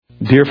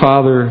Dear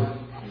Father,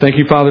 thank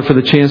you, Father, for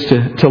the chance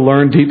to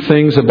learn deep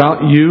things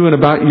about you and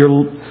about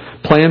your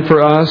plan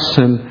for us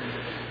and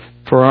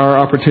for our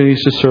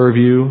opportunities to serve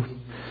you.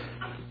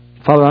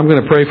 Father, I'm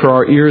going to pray for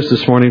our ears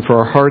this morning, for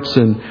our hearts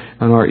and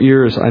our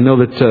ears. I know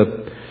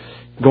that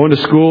going to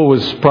school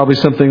was probably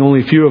something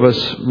only a few of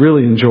us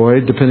really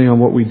enjoyed, depending on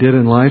what we did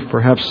in life.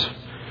 Perhaps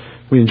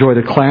we enjoyed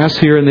a class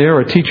here and there,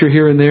 a teacher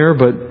here and there,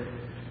 but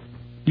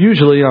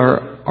usually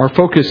our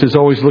focus is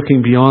always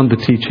looking beyond the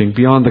teaching,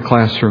 beyond the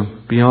classroom,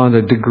 beyond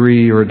a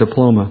degree or a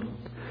diploma,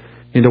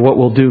 into what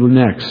we'll do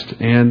next.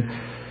 And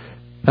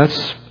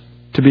that's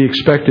to be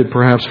expected,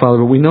 perhaps, Father,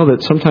 but we know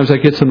that sometimes that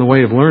gets in the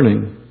way of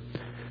learning.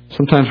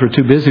 Sometimes we're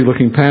too busy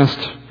looking past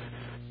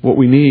what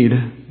we need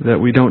that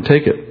we don't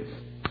take it.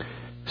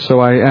 So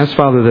I ask,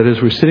 Father, that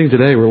as we're sitting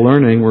today, we're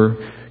learning, we're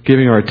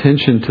giving our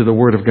attention to the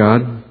Word of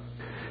God,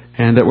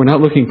 and that we're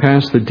not looking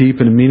past the deep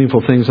and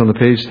meaningful things on the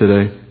page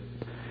today,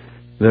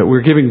 that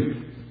we're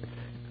giving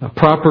a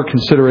proper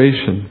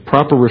consideration,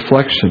 proper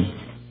reflection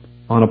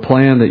on a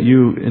plan that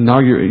you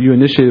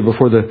initiated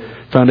before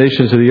the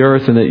foundations of the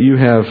earth and that you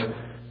have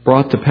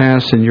brought to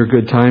pass in your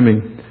good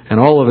timing,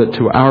 and all of it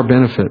to our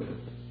benefit.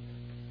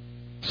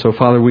 So,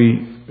 Father,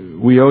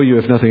 we owe you,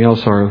 if nothing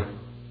else, our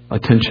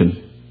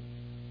attention.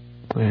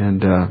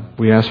 And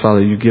we ask,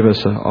 Father, you give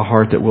us a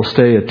heart that will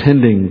stay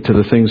attending to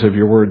the things of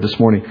your word this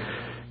morning,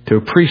 to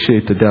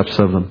appreciate the depths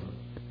of them,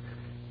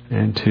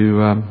 and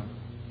to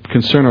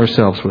concern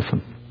ourselves with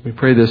them. We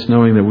pray this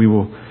knowing that we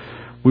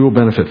will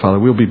benefit, Father.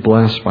 We'll be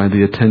blessed by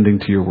the attending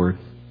to your word.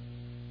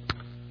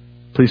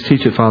 Please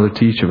teach it, Father,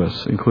 to each of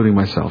us, including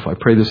myself. I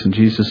pray this in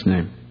Jesus'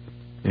 name.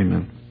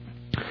 Amen.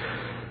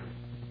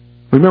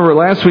 Remember,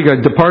 last week I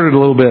departed a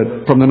little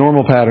bit from the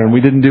normal pattern. We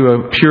didn't do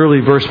a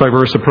purely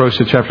verse-by-verse approach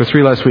to chapter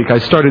 3 last week. I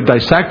started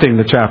dissecting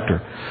the chapter.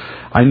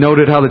 I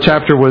noted how the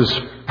chapter was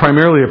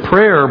primarily a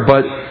prayer,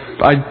 but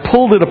I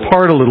pulled it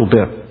apart a little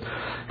bit.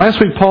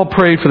 Last week, Paul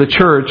prayed for the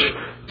church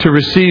to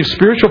receive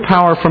spiritual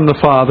power from the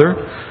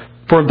Father,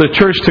 for the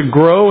church to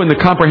grow in the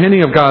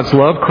comprehending of God's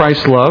love,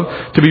 Christ's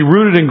love, to be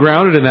rooted and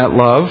grounded in that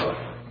love,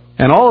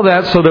 and all of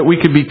that so that we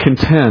could be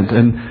content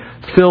and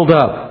filled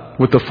up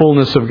with the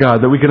fullness of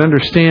God, that we could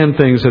understand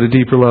things at a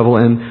deeper level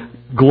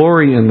and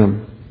glory in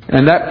them.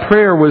 And that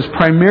prayer was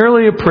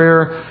primarily a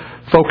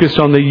prayer focused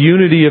on the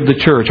unity of the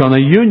church, on the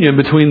union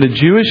between the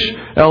Jewish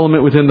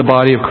element within the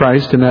body of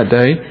Christ in that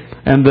day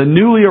and the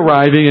newly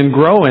arriving and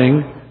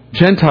growing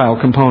Gentile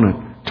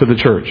component to the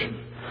church.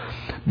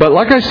 But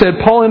like I said,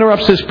 Paul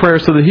interrupts this prayer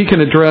so that he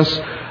can address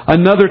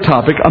another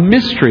topic, a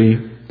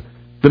mystery,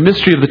 the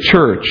mystery of the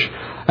church.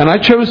 And I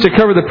chose to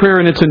cover the prayer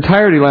in its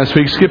entirety last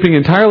week, skipping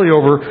entirely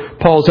over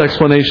Paul's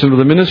explanation of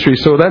the ministry.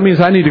 So that means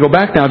I need to go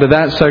back now to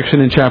that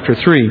section in chapter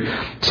 3.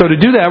 So to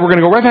do that, we're going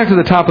to go right back to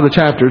the top of the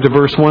chapter, to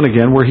verse 1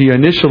 again, where he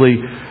initially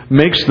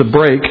makes the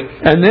break.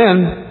 And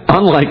then,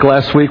 unlike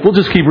last week, we'll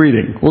just keep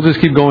reading. We'll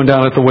just keep going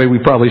down it the way we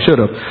probably should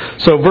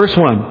have. So verse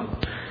 1.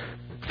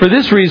 For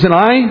this reason,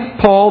 I,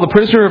 Paul, the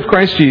prisoner of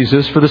Christ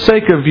Jesus, for the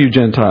sake of you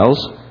Gentiles,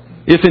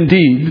 if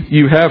indeed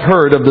you have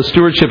heard of the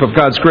stewardship of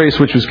God's grace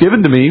which was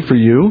given to me for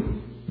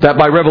you, that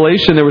by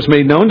revelation there was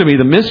made known to me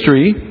the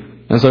mystery,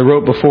 as I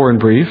wrote before in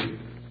brief.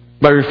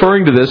 By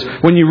referring to this,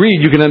 when you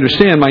read, you can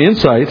understand my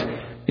insight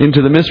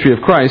into the mystery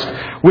of Christ,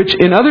 which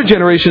in other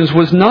generations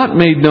was not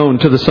made known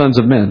to the sons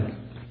of men,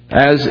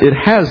 as it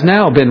has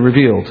now been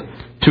revealed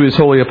to his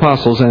holy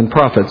apostles and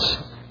prophets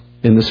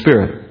in the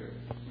Spirit.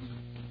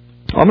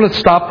 I'm going to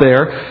stop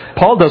there.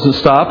 Paul doesn't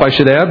stop, I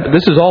should add.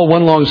 This is all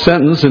one long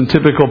sentence in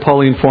typical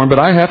Pauline form, but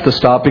I have to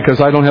stop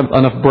because I don't have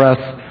enough breath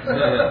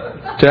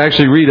to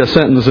actually read a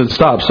sentence and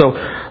stop. So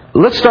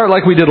let's start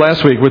like we did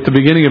last week with the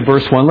beginning of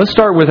verse 1. Let's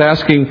start with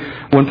asking,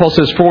 when Paul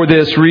says, for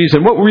this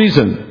reason, what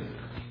reason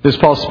is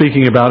Paul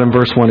speaking about in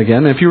verse 1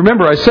 again? And if you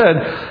remember, I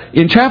said,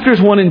 in chapters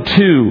 1 and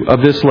 2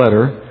 of this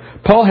letter,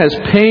 Paul has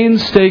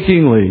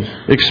painstakingly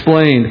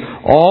explained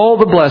all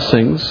the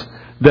blessings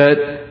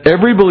that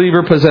every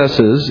believer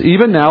possesses,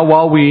 even now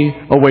while we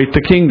await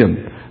the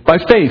kingdom. By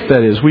faith,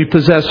 that is, we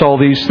possess all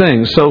these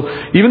things. So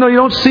even though you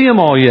don't see them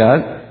all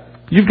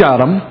yet, you've got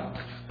them.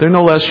 They're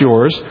no less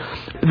yours.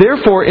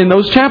 Therefore, in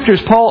those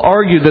chapters, Paul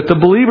argued that the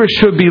believer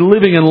should be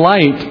living in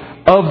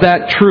light of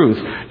that truth.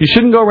 You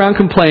shouldn't go around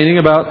complaining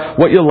about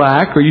what you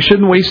lack, or you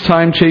shouldn't waste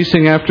time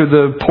chasing after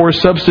the poor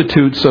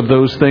substitutes of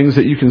those things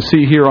that you can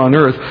see here on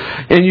earth.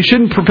 And you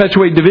shouldn't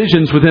perpetuate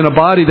divisions within a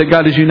body that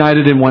God has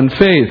united in one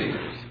faith.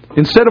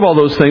 Instead of all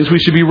those things, we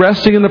should be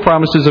resting in the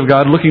promises of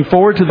God, looking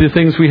forward to the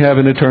things we have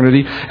in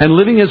eternity, and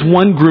living as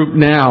one group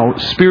now,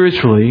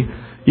 spiritually,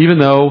 even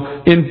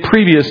though in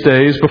previous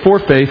days, before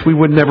faith, we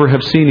would never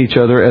have seen each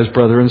other as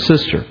brother and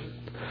sister.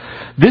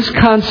 This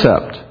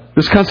concept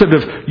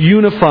of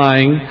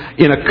unifying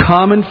in a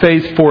common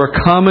faith for a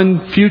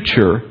common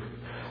future,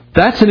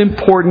 that's an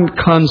important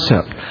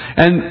concept.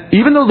 And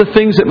even though the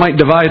things that might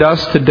divide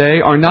us today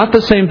are not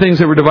the same things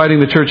that were dividing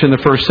the church in the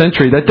first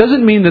century, that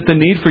doesn't mean that the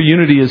need for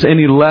unity is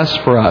any less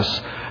for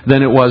us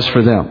than it was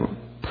for them.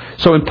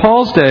 So in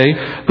Paul's day,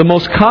 the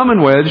most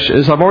common wedge,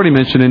 as I've already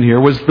mentioned in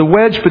here, was the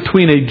wedge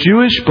between a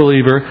Jewish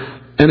believer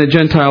and a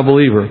Gentile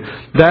believer.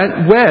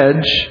 That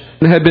wedge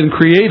had been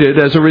created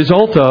as a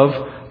result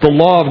of the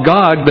law of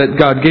God that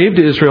God gave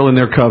to Israel in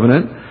their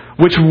covenant,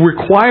 which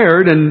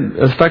required and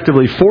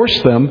effectively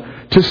forced them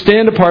to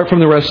stand apart from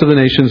the rest of the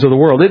nations of the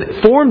world.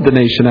 It formed the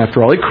nation,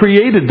 after all. It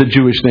created the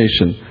Jewish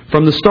nation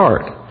from the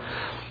start.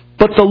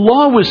 But the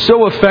law was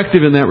so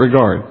effective in that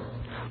regard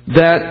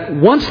that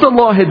once the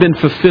law had been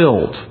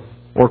fulfilled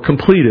or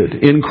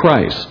completed in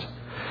Christ,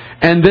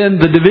 and then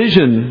the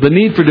division, the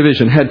need for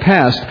division had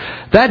passed,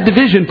 that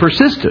division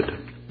persisted,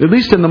 at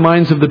least in the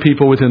minds of the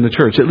people within the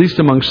church, at least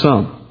among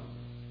some.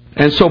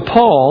 And so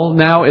Paul,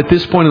 now at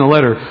this point in the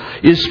letter,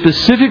 is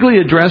specifically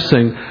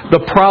addressing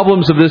the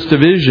problems of this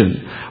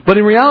division. But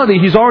in reality,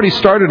 he's already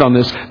started on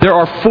this. There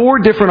are 4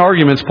 different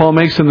arguments Paul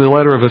makes in the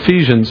letter of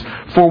Ephesians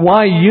for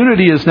why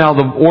unity is now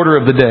the order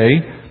of the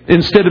day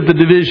instead of the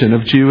division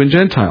of Jew and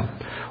Gentile.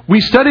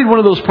 We studied one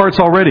of those parts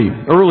already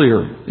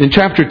earlier in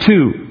chapter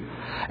 2.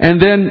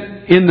 And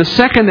then in the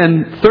second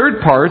and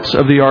third parts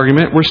of the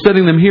argument, we're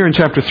studying them here in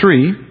chapter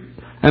 3.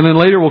 And then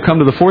later we'll come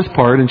to the fourth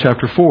part in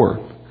chapter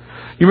 4.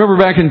 You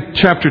remember back in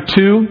chapter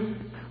 2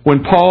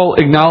 when Paul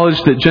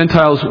acknowledged that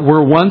Gentiles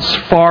were once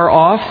far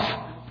off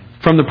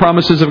from the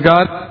promises of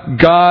God?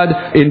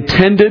 God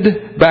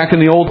intended back in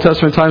the Old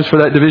Testament times for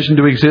that division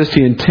to exist.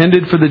 He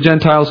intended for the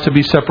Gentiles to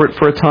be separate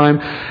for a time.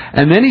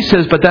 And then he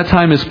says, but that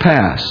time is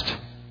past.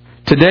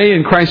 Today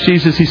in Christ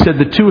Jesus, he said,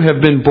 the two have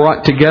been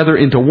brought together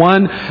into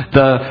one.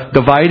 The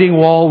dividing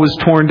wall was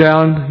torn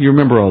down. You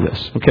remember all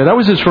this. Okay, that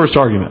was his first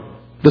argument.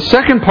 The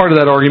second part of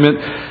that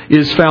argument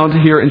is found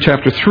here in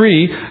chapter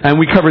 3, and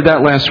we covered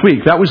that last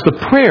week. That was the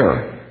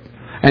prayer.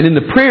 And in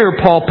the prayer,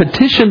 Paul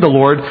petitioned the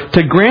Lord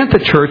to grant the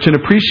church an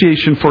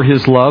appreciation for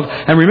His love.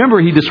 And remember,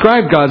 he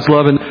described God's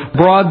love in a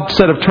broad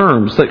set of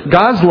terms. That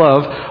God's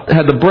love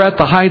had the breadth,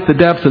 the height, the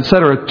depth,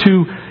 etc.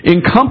 to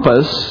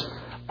encompass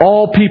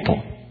all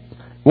people.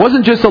 It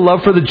wasn't just a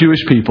love for the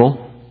Jewish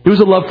people. It was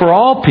a love for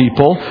all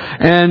people.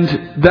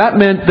 And that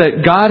meant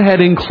that God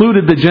had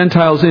included the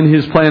Gentiles in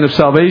His plan of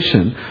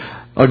salvation.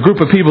 A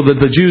group of people that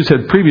the Jews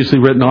had previously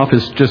written off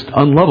as just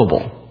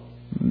unlovable.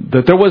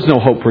 That there was no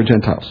hope for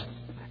Gentiles.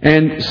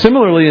 And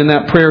similarly in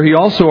that prayer, he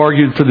also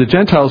argued for the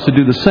Gentiles to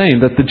do the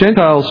same. That the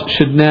Gentiles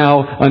should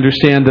now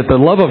understand that the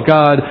love of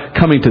God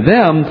coming to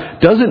them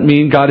doesn't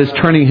mean God is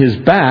turning His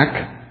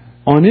back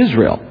on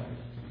Israel.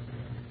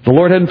 The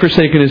Lord hadn't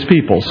forsaken His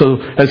people. So,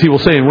 as he will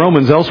say in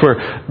Romans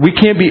elsewhere, we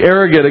can't be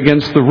arrogant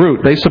against the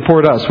root. They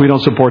support us. We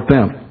don't support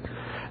them.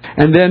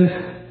 And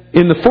then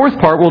in the fourth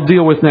part, we'll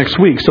deal with next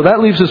week. So that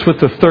leaves us with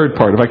the third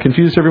part. Have I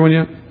confused everyone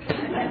yet?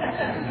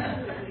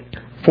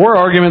 4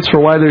 arguments for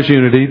why there's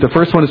unity. The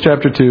first one is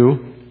chapter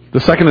 2. The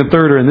second and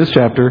third are in this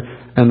chapter.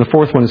 And the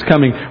fourth one is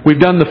coming. We've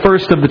done the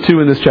first of the 2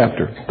 in this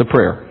chapter, the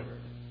prayer.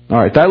 All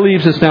right, that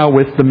leaves us now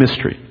with the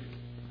mystery.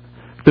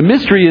 The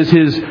mystery is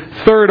his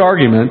third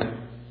argument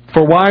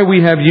for why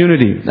we have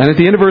unity. And at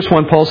the end of verse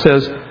 1, Paul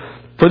says,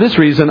 for this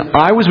reason,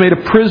 I was made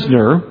a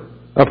prisoner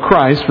of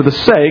Christ for the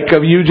sake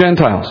of you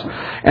Gentiles.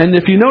 And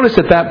if you notice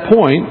at that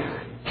point,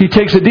 he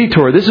takes a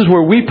detour. This is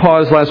where we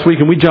paused last week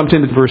and we jumped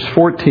into verse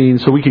 14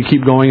 so we could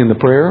keep going in the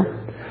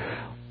prayer.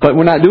 But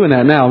we're not doing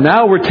that now.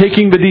 Now we're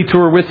taking the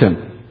detour with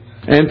him.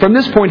 And from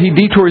this point, he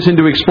detours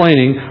into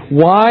explaining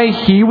why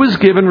he was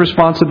given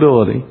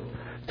responsibility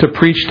to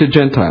preach to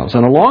Gentiles.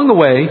 And along the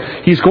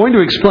way, he's going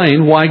to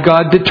explain why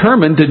God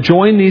determined to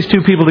join these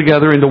two people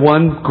together into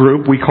one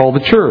group we call the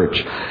church.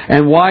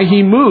 And why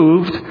He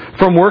moved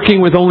from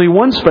working with only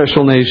one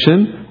special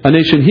nation, a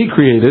nation He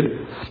created,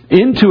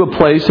 into a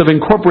place of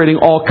incorporating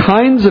all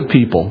kinds of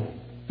people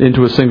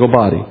into a single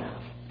body.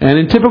 And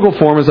in typical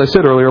form, as I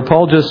said earlier,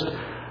 Paul just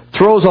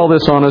throws all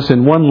this on us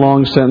in one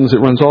long sentence. It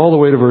runs all the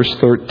way to verse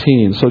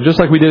 13. So just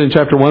like we did in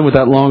chapter 1 with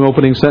that long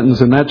opening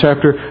sentence in that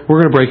chapter,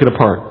 we're going to break it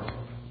apart.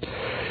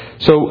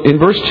 So in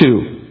verse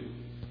 2,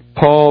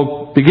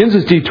 Paul begins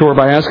his detour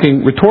by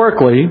asking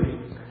rhetorically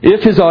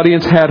if his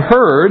audience had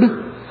heard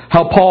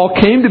how Paul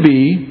came to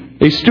be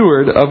a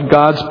steward of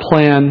God's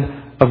plan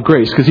of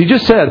grace. Because he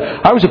just said,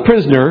 I was a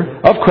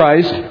prisoner of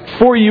Christ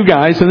for you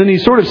guys. And then he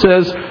sort of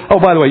says, oh,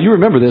 by the way, you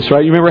remember this,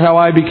 right? You remember how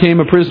I became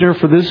a prisoner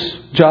for this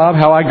job?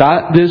 How I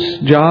got this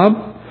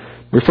job?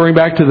 Referring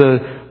back to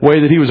the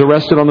way that he was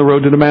arrested on the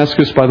road to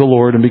Damascus by the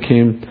Lord and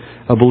became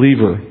a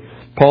believer.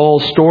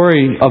 Paul's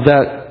story of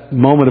that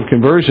moment of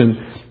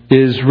conversion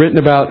is written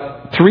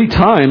about 3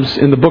 times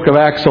in the book of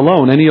Acts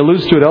alone, and he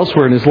alludes to it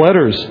elsewhere in his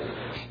letters,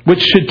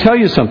 which should tell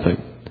you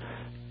something.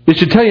 It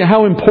should tell you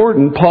how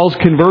important Paul's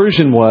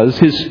conversion was,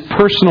 his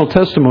personal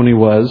testimony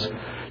was,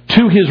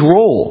 to his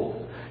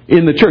role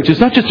in the church. It's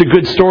not just a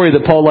good story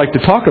that Paul liked to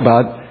talk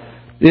about.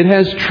 It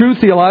has true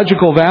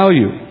theological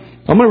value.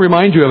 I'm going to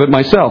remind you of it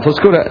myself. Let's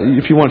go to,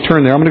 if you want to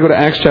turn there, I'm going to go to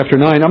Acts chapter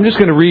 9. I'm just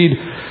going to read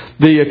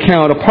the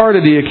account, a part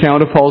of the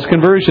account of Paul's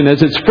conversion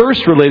as it's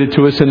first related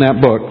to us in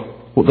that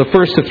book. Well, the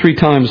first of 3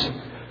 times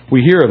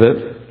we hear of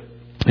it.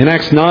 In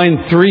Acts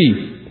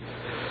 9:3,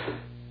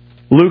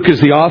 Luke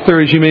is the author,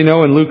 as you may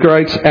know, and Luke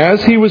writes,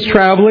 as he was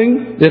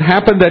traveling, it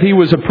happened that he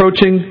was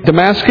approaching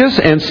Damascus,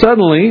 and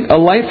suddenly a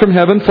light from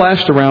heaven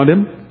flashed around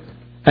him.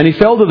 And he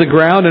fell to the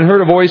ground and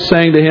heard a voice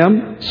saying to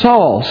him,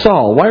 Saul,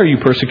 Saul, why are you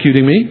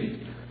persecuting me?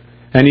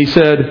 And he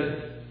said,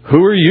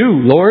 Who are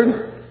you,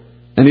 Lord?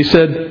 And he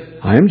said,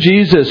 I am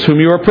Jesus, whom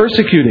you are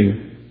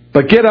persecuting.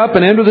 But get up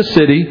and enter the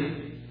city,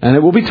 and it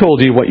will be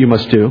told you what you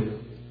must do.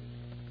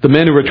 The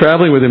men who were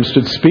traveling with him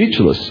stood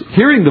speechless,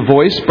 hearing the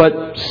voice,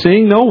 but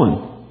seeing no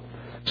one.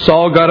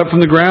 Saul got up from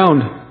the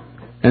ground,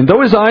 and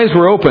though his eyes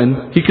were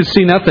open, he could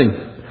see nothing.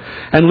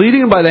 And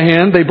leading him by the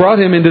hand, they brought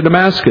him into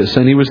Damascus,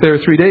 and he was there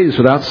 3 days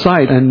without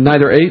sight, and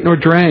neither ate nor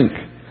drank.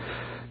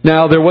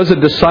 Now there was a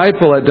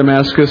disciple at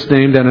Damascus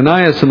named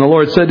Ananias, and the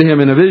Lord said to him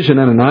in a vision,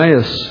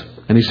 Ananias.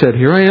 And he said,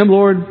 Here I am,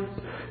 Lord.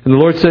 And the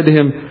Lord said to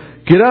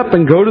him, Get up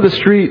and go to the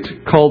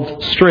street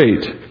called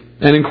Straight,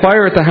 and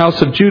inquire at the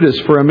house of Judas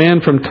for a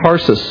man from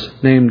Tarsus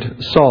named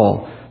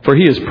Saul. For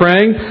he is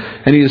praying,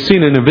 and he has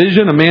seen in a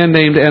vision a man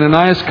named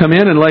Ananias come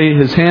in and lay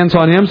his hands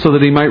on him so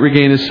that he might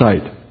regain his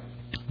sight.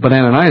 But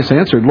Ananias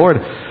answered, Lord,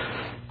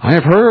 I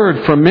have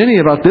heard from many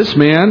about this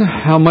man,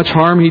 how much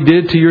harm he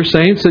did to your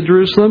saints at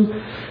Jerusalem.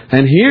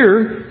 And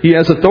here he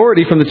has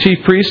authority from the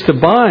chief priest to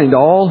bind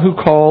all who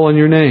call on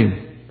your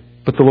name.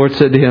 But the Lord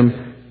said to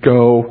him,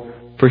 Go,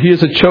 for he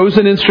is a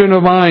chosen instrument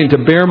of mine to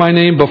bear my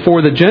name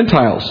before the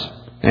Gentiles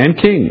and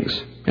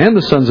kings and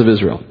the sons of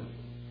Israel.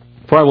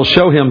 For I will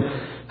show him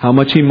how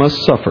much he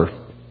must suffer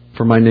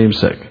for my name's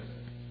sake.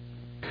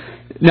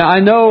 Now I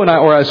know,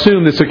 or I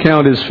assume this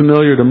account is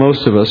familiar to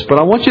most of us, but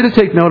I want you to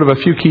take note of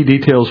a few key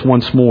details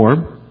once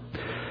more.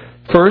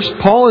 First,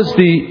 Paul is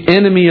the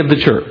enemy of the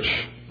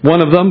church. One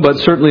of them, but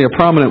certainly a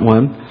prominent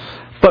one.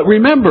 But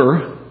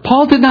remember,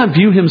 Paul did not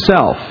view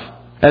himself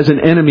as an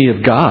enemy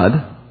of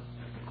God.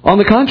 On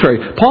the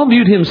contrary, Paul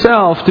viewed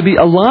himself to be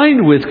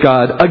aligned with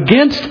God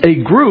against a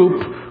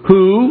group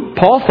who,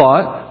 Paul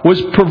thought, was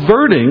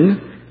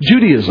perverting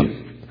Judaism.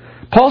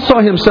 Paul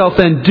saw himself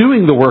then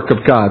doing the work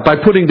of God by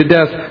putting to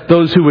death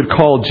those who would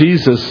call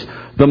Jesus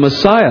the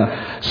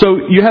Messiah.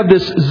 So you have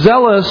this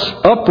zealous,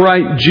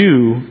 upright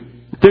Jew.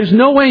 There's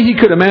no way he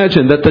could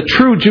imagine that the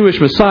true Jewish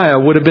Messiah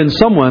would have been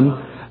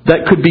someone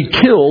that could be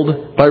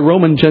killed by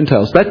Roman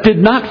Gentiles. That did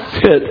not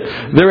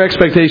fit their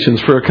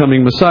expectations for a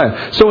coming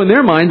Messiah. So in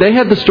their mind, they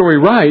had the story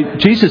right.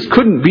 Jesus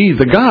couldn't be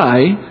the guy,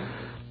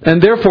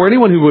 and therefore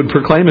anyone who would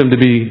proclaim him to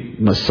be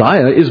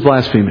Messiah is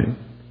blaspheming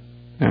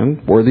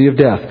and worthy of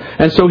death.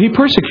 And so he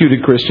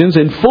persecuted Christians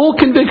in full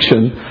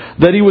conviction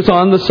that he was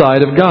on the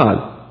side of God.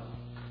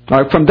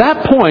 All right, from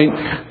that point,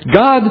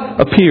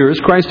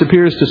 Christ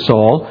appears to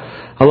Saul.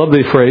 I love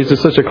the phrase.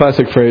 It's such a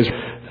classic phrase.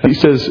 He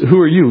says, Who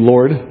are you,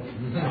 Lord?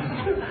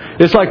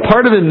 It's like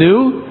part of it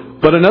knew,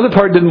 but another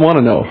part didn't want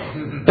to know.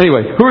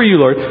 Anyway, who are you,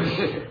 Lord?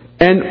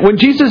 And when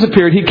Jesus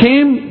appeared,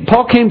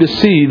 Paul came to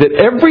see that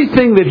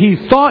everything that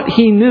he thought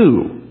he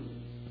knew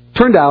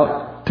turned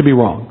out to be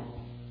wrong.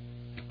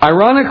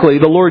 Ironically,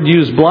 the Lord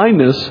used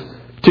blindness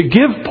to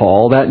give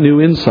Paul that new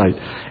insight.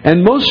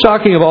 And most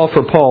shocking of all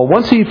for Paul,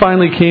 once he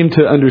finally came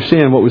to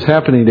understand what was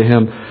happening to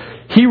him,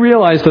 he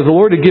realized that the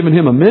Lord had given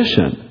him a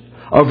mission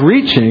of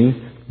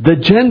reaching the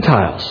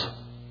Gentiles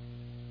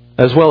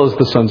as well as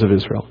the sons of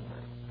Israel.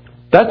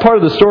 That part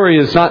of the story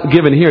is not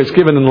given here. It's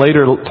given in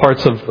later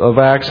parts of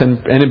Acts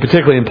and in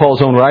particularly in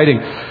Paul's own writing.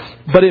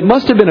 But it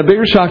must have been a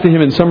bigger shock to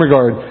him in some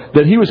regard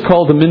that he was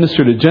called to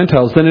minister to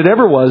Gentiles than it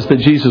ever was that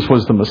Jesus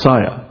was the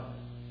Messiah.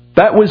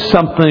 That was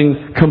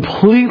something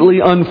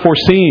completely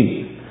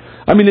unforeseen.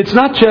 I mean, it's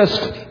not just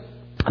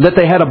that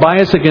they had a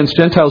bias against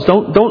Gentiles.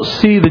 Don't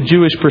see the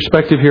Jewish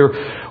perspective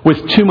here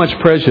with too much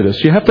prejudice.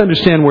 You have to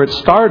understand where it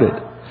started.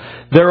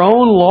 Their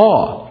own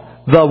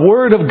law, the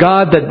Word of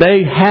God that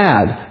they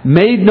had,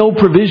 made no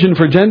provision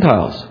for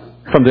Gentiles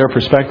from their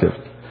perspective.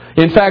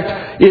 In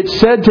fact, it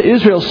said to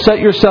Israel, set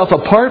yourself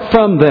apart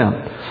from them.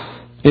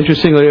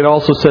 Interestingly, it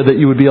also said that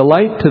you would be a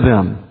light to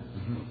them.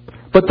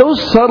 But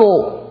those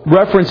subtle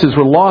references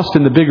were lost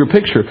in the bigger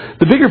picture.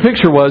 The bigger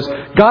picture was,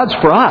 God's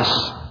for us,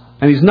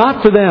 and He's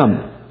not for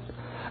them.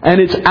 And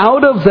it's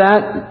out of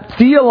that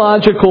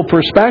theological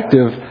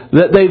perspective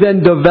that they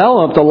then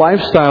developed a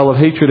lifestyle of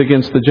hatred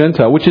against the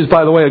Gentile, which is,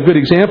 by the way, a good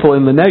example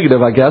in the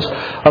negative, I guess,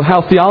 of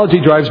how theology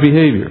drives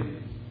behavior.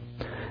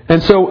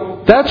 And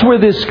so that's where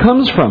this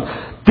comes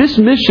from. This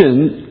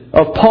mission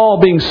of Paul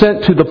being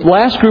sent to the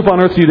last group on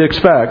earth you'd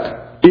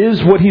expect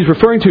is what he's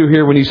referring to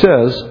here when he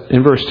says,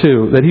 in verse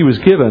 2, that he was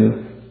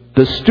given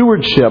the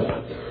stewardship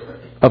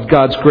of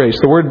God's grace.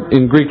 The word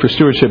in Greek for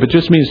stewardship, it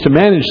just means to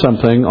manage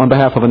something on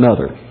behalf of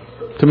another.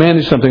 To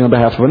manage something on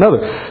behalf of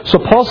another. So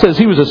Paul says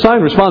he was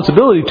assigned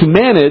responsibility to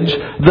manage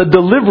the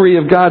delivery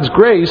of God's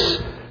grace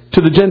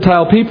to the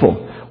Gentile people.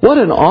 What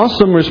an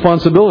awesome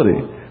responsibility.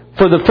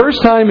 For the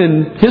first time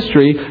in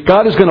history,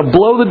 God is going to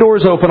blow the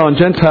doors open on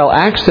Gentile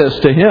access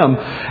to Him,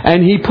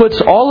 and He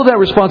puts all of that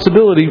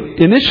responsibility,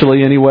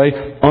 initially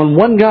anyway, on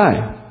one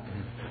guy.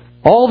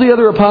 All the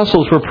other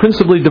apostles were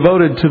principally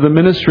devoted to the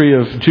ministry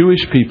of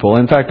Jewish people.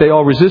 In fact, they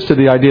all resisted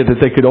the idea that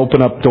they could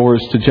open up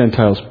doors to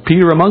Gentiles.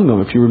 Peter among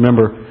them, if you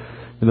remember.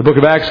 In the book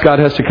of Acts, God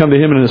has to come to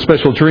him in a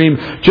special dream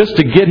just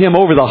to get him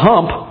over the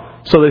hump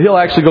so that he'll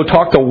actually go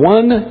talk to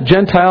one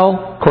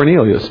Gentile,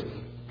 Cornelius.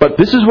 But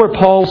this is where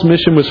Paul's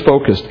mission was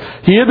focused.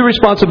 He had the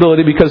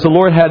responsibility because the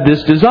Lord had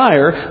this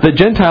desire that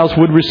Gentiles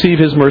would receive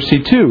His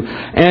mercy too.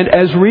 And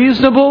as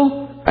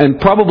reasonable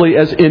and probably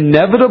as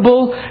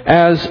inevitable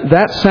as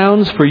that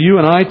sounds for you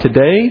and I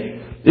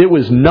today, it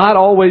was not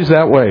always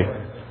that way.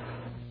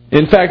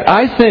 In fact,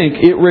 I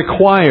think it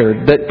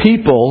required that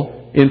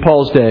people in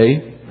Paul's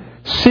day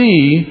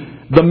see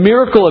the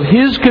miracle of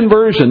his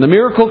conversion, the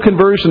miracle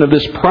conversion of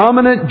this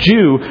prominent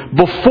Jew,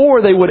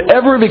 before they would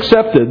ever have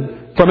accepted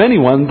from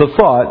anyone the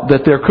thought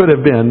that there could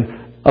have been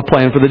a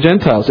plan for the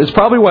Gentiles. It's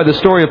probably why the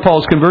story of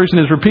Paul's conversion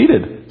is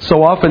repeated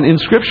so often in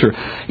Scripture.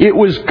 It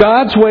was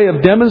God's way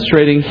of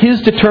demonstrating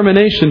His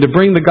determination to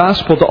bring the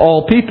gospel to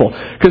all people.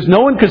 Because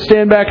no one could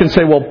stand back and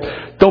say, well,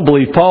 don't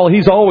believe Paul.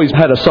 He's always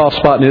had a soft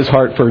spot in his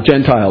heart for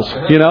Gentiles,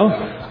 you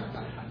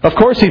know? Of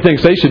course he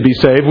thinks they should be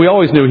saved. We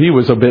always knew he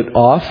was a bit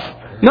off.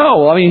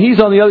 No, I mean, he's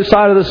on the other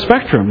side of the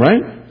spectrum,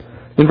 right?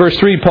 In verse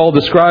 3, Paul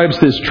describes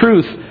this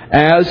truth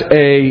as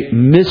a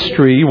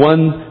mystery,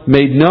 one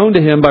made known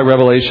to him by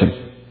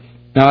revelation.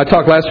 Now, I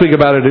talked last week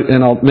about it,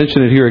 and I'll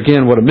mention it here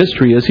again, what a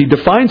mystery is. He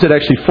defines it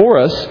actually for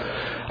us.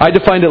 I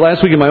defined it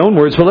last week in my own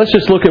words, but let's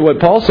just look at what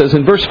Paul says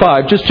in verse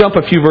 5. Just jump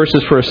a few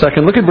verses for a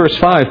second. Look at verse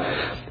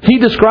 5. He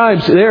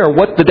describes there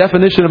what the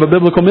definition of a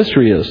biblical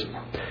mystery is.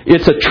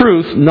 It's a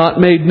truth not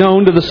made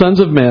known to the sons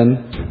of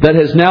men that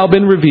has now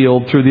been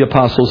revealed through the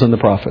apostles and the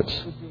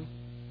prophets.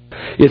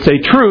 It's a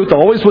truth,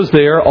 always was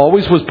there,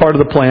 always was part of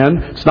the plan.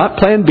 It's not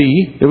plan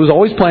B, it was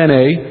always plan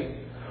A.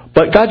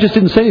 But God just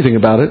didn't say anything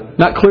about it,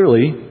 not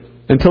clearly,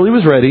 until He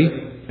was ready,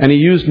 and He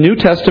used New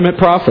Testament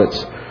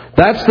prophets.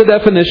 That's the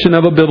definition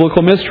of a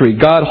biblical mystery.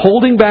 God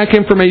holding back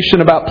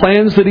information about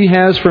plans that He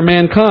has for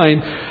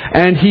mankind,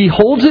 and He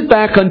holds it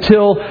back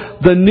until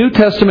the New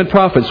Testament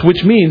prophets,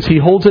 which means He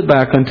holds it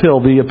back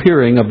until the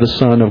appearing of the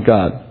Son of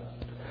God.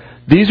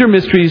 These are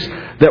mysteries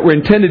that were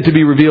intended to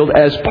be revealed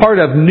as part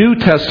of New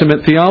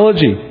Testament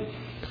theology.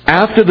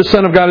 After the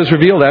Son of God is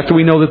revealed, after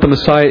we know that the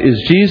Messiah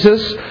is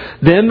Jesus,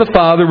 then the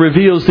Father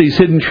reveals these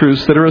hidden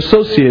truths that are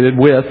associated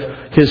with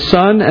His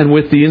Son and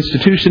with the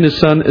institution His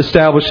Son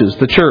establishes,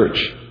 the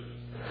church.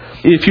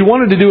 If you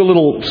wanted to do a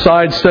little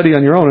side study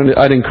on your own, and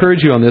I'd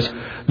encourage you on this,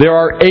 there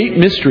are 8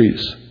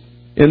 mysteries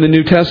in the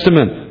New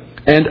Testament.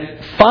 And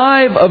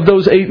 5 of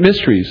those 8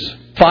 mysteries,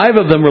 5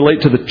 of them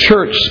relate to the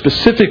church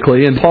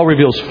specifically, and Paul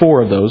reveals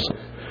 4 of those.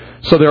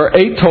 So there are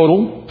 8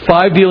 total,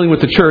 5 dealing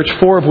with the church,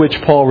 4 of which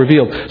Paul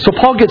revealed. So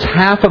Paul gets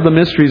half of the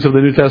mysteries of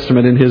the New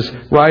Testament in his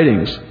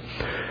writings.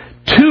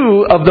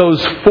 2 of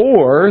those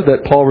 4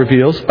 that Paul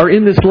reveals are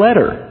in this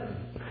letter.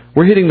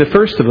 We're hitting the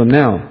first of them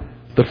now.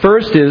 The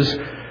first is,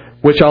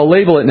 which I'll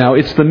label it now,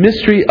 it's the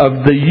mystery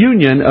of the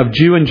union of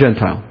Jew and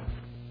Gentile.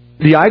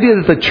 The idea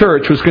that the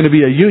church was going to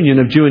be a union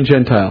of Jew and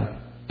Gentile.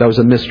 That was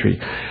a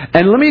mystery.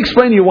 And let me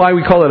explain to you why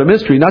we call it a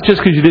mystery. Not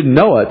just because you didn't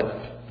know it,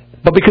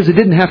 but because it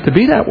didn't have to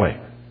be that way.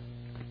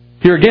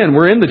 Here again,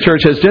 we're in the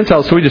church as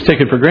Gentiles, so we just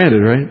take it for granted,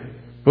 right?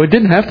 Well, it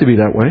didn't have to be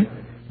that way.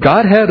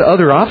 God had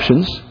other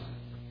options.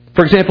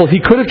 For example, He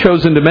could have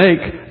chosen to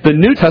make the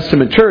New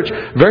Testament church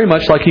very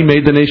much like He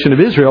made the nation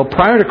of Israel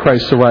prior to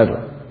Christ's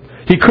arrival.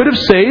 He could have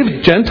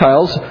saved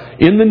Gentiles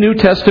in the New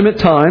Testament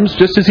times,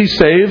 just as He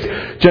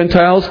saved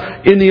Gentiles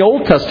in the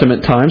Old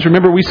Testament times.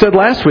 Remember, we said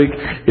last week,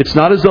 it's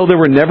not as though there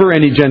were never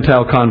any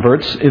Gentile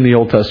converts in the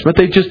Old Testament.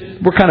 They just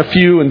were kind of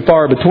few and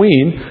far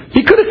between.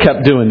 He could have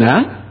kept doing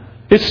that.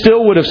 It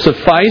still would have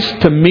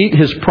sufficed to meet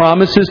His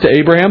promises to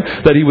Abraham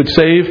that He would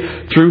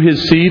save through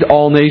his seed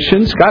all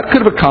nations. God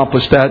could have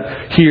accomplished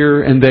that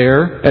here and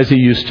there as He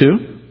used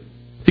to.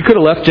 He could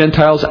have left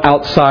Gentiles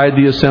outside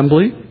the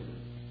assembly.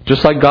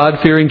 Just like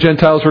God-fearing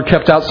Gentiles were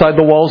kept outside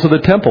the walls of the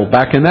temple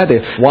back in that day,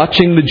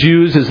 watching the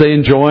Jews as they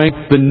enjoy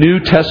the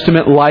New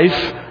Testament life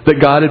that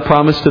God had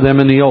promised to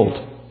them in the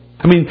Old.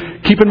 I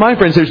mean, keep in mind,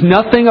 friends, there's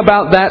nothing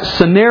about that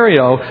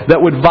scenario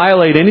that would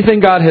violate anything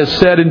God has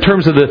said in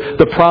terms of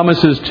the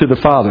promises to the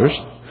fathers.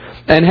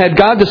 And had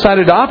God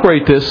decided to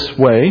operate this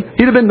way,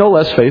 He'd have been no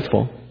less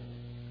faithful.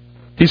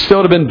 He still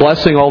would have been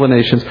blessing all the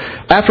nations.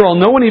 After all,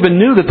 no one even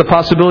knew that the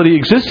possibility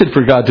existed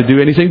for God to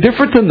do anything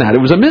different than that. It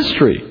was a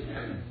mystery.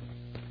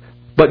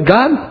 But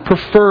God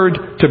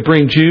preferred to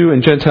bring Jew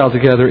and Gentile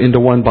together into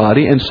one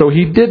body, and so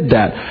He did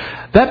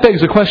that. That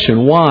begs the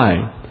question,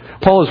 why?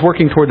 Paul is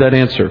working toward that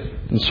answer,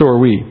 and so are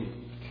we.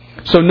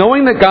 So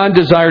knowing that God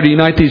desired to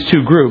unite these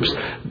two groups,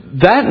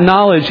 that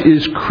knowledge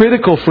is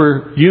critical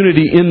for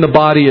unity in the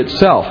body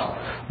itself.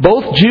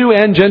 Both Jew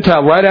and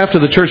Gentile, right after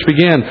the church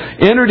began,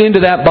 entered into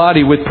that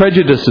body with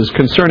prejudices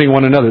concerning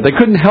one another. They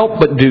couldn't help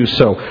but do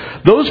so.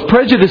 Those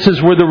prejudices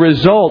were the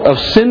result of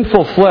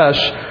sinful flesh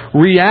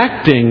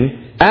reacting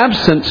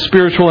absent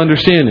spiritual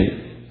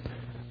understanding.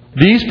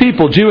 These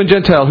people, Jew and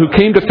Gentile, who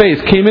came to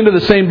faith, came into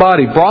the same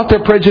body, brought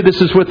their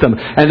prejudices with them,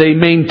 and they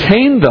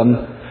maintained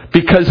them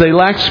because they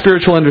lacked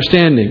spiritual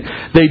understanding.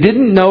 They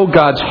didn't know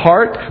God's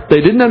heart. They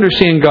didn't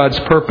understand God's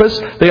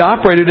purpose. They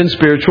operated in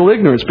spiritual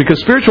ignorance, because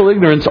spiritual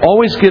ignorance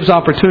always gives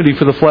opportunity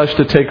for the flesh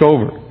to take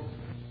over.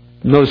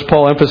 Notice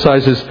Paul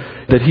emphasizes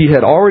that he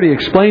had already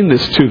explained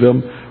this to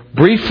them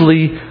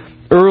briefly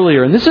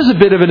earlier. And this is a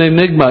bit of an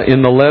enigma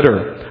in the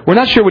letter. We're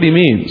not sure what he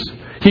means.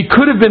 He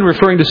could have been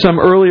referring to some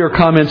earlier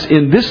comments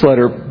in this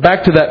letter,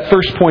 back to that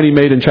first point he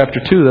made in chapter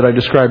 2 that I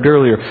described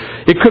earlier.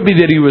 It could be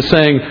that he was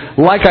saying,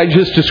 like I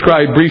just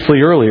described briefly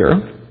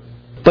earlier,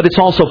 but it's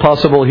also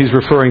possible he's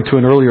referring to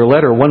an earlier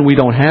letter, one we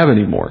don't have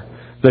anymore,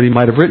 that he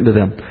might have written to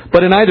them.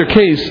 But in either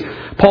case,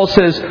 Paul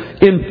says,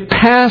 in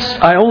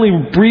past, I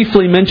only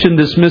briefly mentioned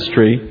this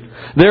mystery.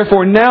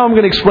 Therefore, now I'm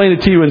going to explain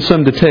it to you in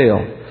some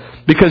detail.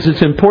 Because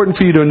it's important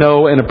for you to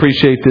know and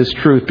appreciate this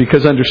truth.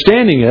 Because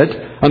understanding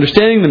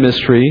the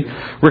mystery,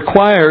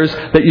 requires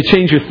that you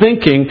change your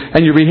thinking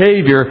and your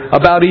behavior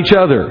about each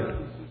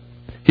other.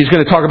 He's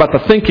going to talk about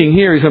the thinking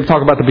here. He's going to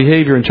talk about the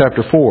behavior in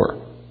chapter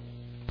 4.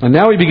 And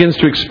now he begins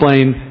to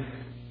explain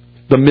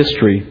the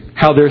mystery,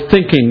 how their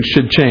thinking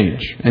should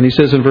change. And he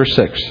says in verse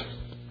 6,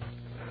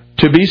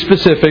 to be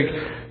specific,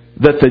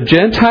 that the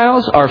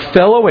Gentiles are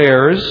fellow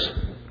heirs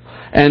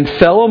and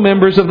fellow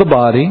members of the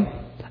body,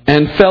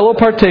 and fellow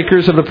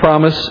partakers of the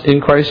promise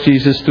in Christ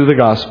Jesus through the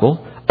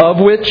gospel, of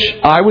which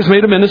I was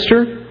made a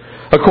minister,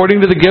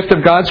 according to the gift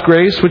of God's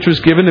grace, which was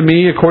given to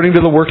me according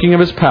to the working of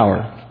His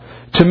power.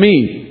 To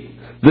me,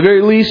 the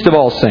very least of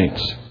all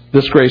saints,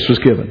 this grace was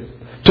given,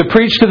 to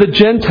preach to the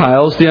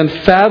Gentiles the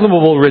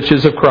unfathomable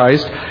riches of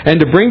Christ,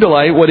 and to bring to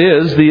light what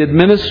is the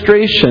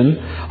administration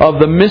of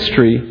the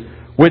mystery,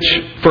 which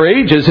for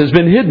ages has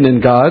been hidden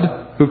in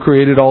God, who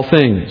created all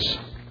things.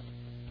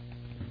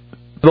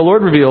 The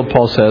Lord revealed,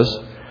 Paul says,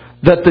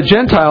 that the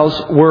Gentiles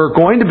were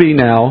going to be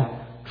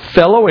now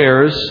fellow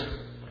heirs,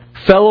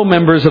 fellow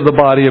members of the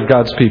body of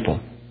God's people.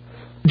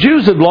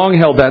 Jews had long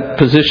held that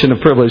position of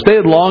privilege. They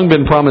had long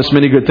been promised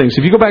many good things.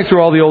 If you go back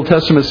through all the Old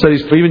Testament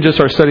studies, even just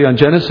our study on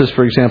Genesis,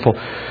 for example,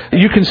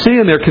 you can see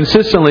in there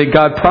consistently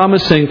God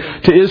promising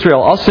to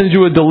Israel, I'll send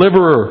you a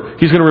deliverer.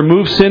 He's going to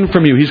remove sin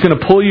from you. He's going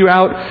to pull you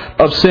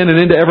out of sin and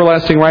into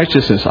everlasting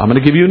righteousness. I'm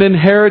going to give you an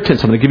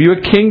inheritance. I'm going to give you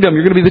a kingdom.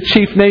 You're going to be the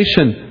chief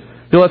nation.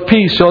 You'll have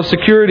peace. You'll have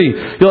security.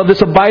 You'll have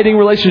this abiding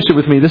relationship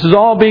with me. This is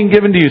all being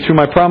given to you through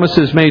my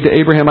promises made to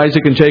Abraham,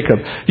 Isaac, and Jacob.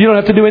 You don't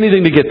have to do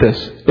anything to get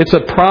this. It's a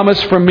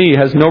promise from me. It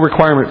has no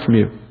requirement from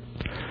you.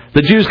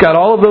 The Jews got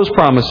all of those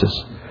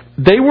promises.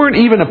 They weren't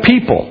even a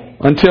people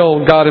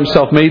until God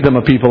Himself made them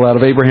a people out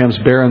of Abraham's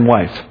barren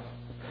wife.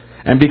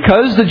 And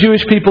because the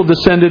Jewish people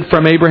descended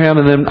from Abraham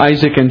and then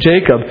Isaac and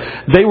Jacob,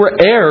 they were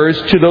heirs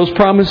to those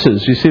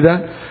promises. You see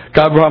that?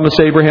 God promised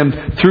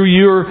Abraham, through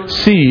your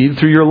seed,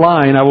 through your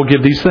line, I will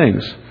give these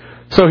things.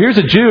 So here's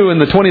a Jew in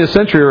the 20th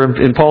century, or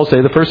in Paul's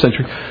day, the first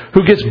century,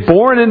 who gets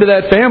born into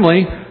that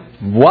family.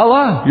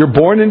 Voila, you're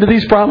born into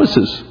these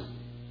promises.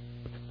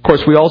 Of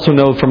course, we also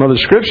know from other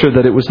Scripture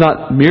that it was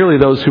not merely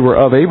those who were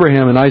of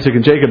Abraham and Isaac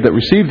and Jacob that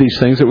received these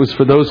things. It was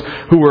for those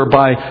who were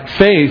by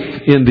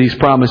faith in these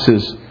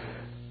promises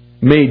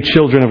made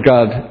children of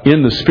God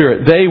in the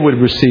Spirit. They would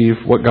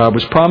receive what God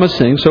was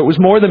promising. So it was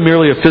more than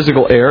merely a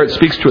physical heir. It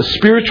speaks to a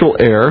spiritual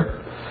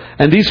heir.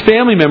 And these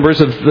family members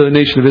of the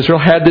nation of Israel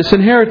had this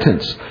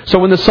inheritance. So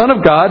when the Son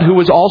of God, who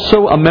was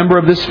also a member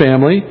of this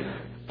family,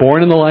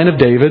 born in the line of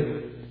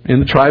David, in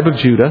the tribe of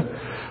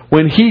Judah,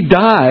 when he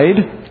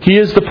died, he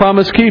is the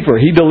promise keeper.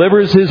 He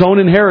delivers his own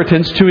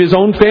inheritance to his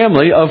own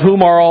family, of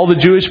whom are all the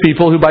Jewish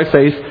people who by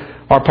faith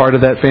are part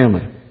of that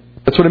family.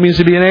 That's what it means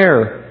to be an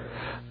heir.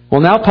 Well,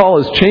 now Paul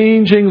is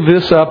changing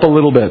this up a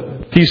little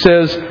bit. He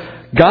says,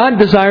 God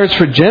desires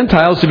for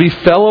Gentiles to be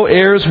fellow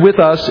heirs with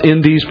us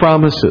in these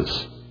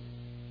promises.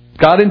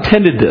 God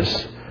intended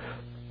this,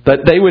 that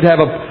they would have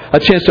a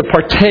chance to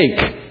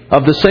partake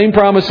of the same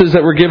promises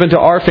that were given to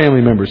our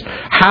family members.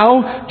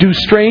 How do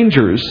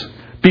strangers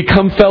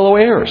become fellow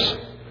heirs?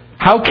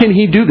 How can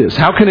he do this?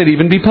 How can it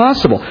even be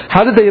possible?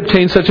 How did they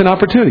obtain such an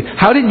opportunity?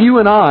 How did you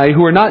and I,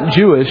 who are not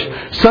Jewish,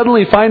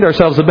 suddenly find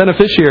ourselves the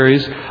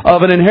beneficiaries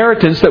of an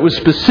inheritance that was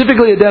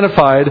specifically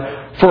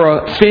identified for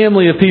a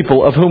family of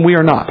people of whom we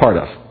are not part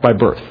of by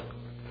birth?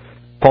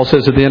 Paul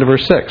says at the end of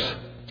verse 6,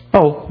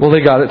 oh, well,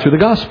 they got it through the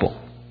gospel.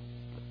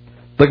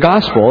 The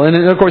gospel, and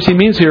of course he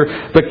means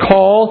here the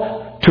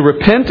call to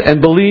repent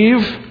and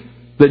believe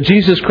that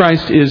Jesus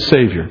Christ is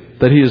Savior,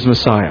 that He is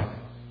Messiah.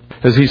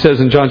 As he says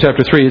in John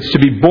chapter 3, it's to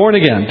be born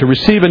again, to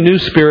receive a new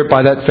spirit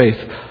by that faith.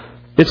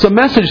 It's a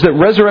message that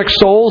resurrects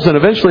souls and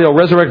eventually will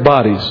resurrect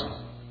bodies.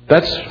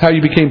 That's how you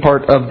became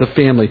part of the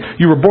family.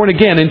 You were born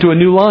again into a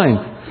new line.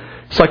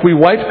 It's like we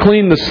wiped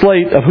clean the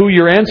slate of who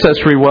your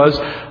ancestry was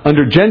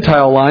under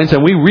Gentile lines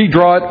and we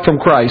redraw it from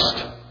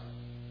Christ.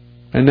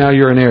 And now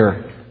you're an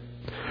heir.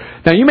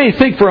 Now you may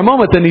think for a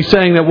moment then he's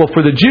saying that, well,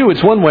 for the Jew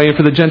it's one way and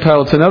for the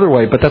Gentile it's another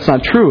way. But that's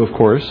not true, of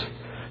course.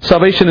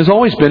 Salvation has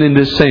always been in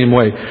this same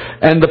way.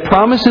 And the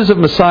promises of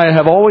Messiah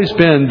have always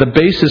been the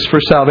basis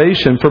for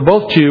salvation for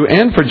both Jew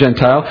and for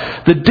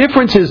Gentile. The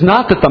difference is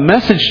not that the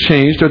message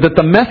changed or that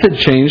the method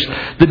changed.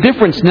 The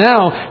difference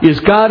now is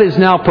God is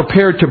now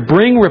prepared to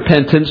bring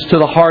repentance to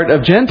the heart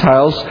of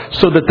Gentiles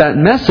so that that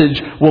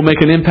message will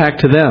make an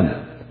impact to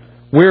them.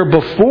 Where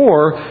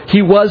before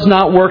He was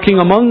not working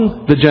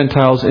among the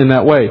Gentiles in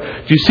that way.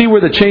 Do you see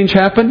where the change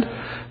happened?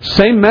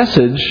 Same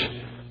message,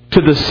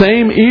 to the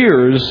same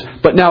ears,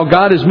 but now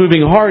God is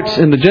moving hearts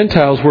in the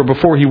Gentiles where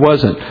before He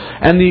wasn't.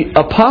 And the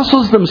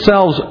apostles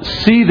themselves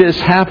see this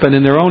happen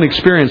in their own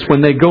experience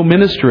when they go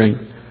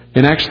ministering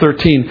in Acts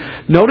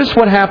 13. Notice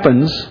what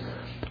happens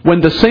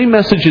when the same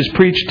message is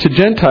preached to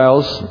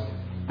Gentiles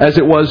as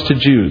it was to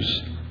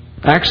Jews.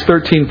 Acts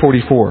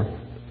 13:44.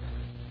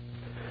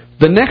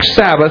 The next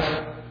Sabbath,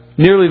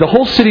 nearly the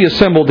whole city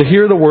assembled to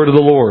hear the word of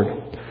the Lord.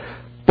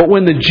 But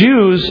when the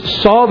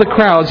Jews saw the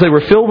crowds, they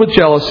were filled with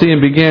jealousy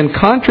and began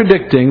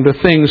contradicting the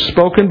things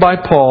spoken by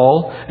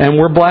Paul and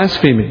were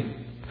blaspheming.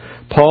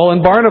 Paul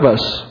and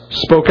Barnabas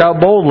spoke out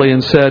boldly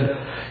and said,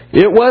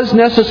 "It was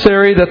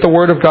necessary that the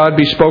word of God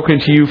be spoken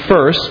to you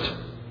first.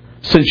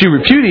 Since you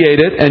repudiate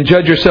it and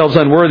judge yourselves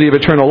unworthy of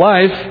eternal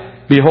life,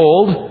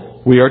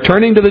 behold, we are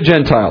turning to the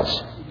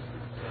Gentiles.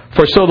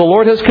 For so the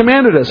Lord has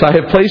commanded us, I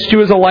have placed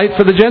you as a light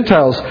for the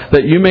Gentiles,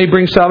 that you may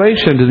bring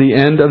salvation to the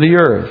end of the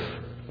earth."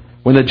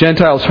 When the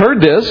Gentiles heard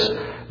this,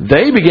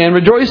 they began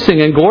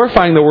rejoicing and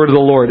glorifying the word of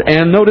the Lord.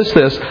 And notice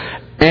this,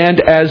 and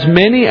as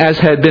many as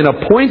had been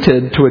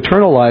appointed to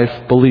eternal life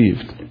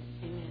believed.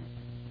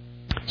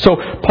 So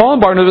Paul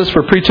and Barnabas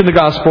were preaching the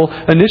gospel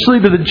initially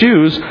to the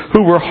Jews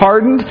who were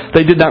hardened,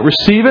 they did not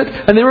receive it,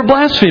 and they were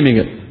blaspheming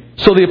it.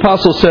 So the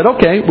apostles said,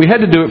 okay, we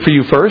had to do it for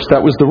you first,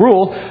 that was the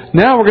rule.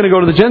 Now we're going to go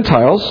to the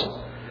Gentiles.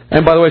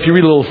 And by the way, if you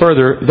read a little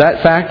further,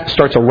 that fact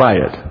starts a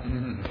riot.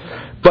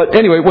 But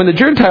anyway, when the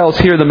Gentiles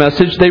hear the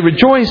message, they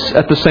rejoice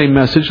at the same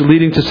message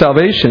leading to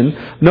salvation.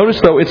 Notice,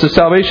 though, it's a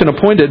salvation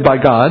appointed by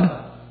God,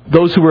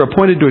 those who were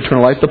appointed to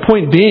eternal life. The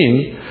point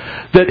being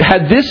that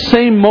had this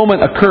same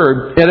moment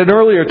occurred at an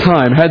earlier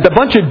time, had a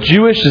bunch of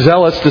Jewish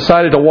zealots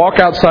decided to walk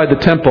outside the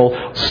temple,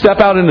 step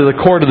out into the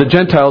court of the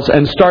Gentiles,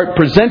 and start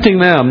presenting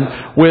them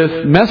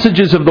with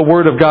messages of the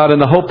Word of God in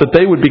the hope that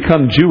they would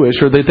become Jewish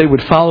or that they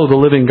would follow the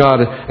living God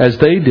as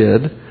they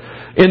did,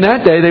 in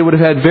that day they would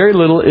have had very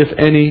little, if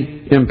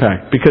any,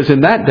 impact. Because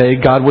in that day,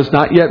 God was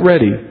not yet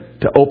ready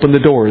to open the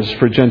doors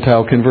for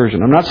Gentile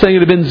conversion. I'm not saying it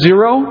would have been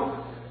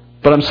zero,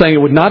 but I'm saying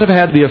it would not have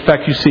had the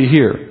effect you see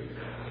here.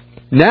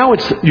 Now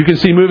you can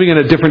see moving in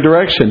a different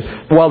direction.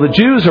 While the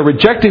Jews are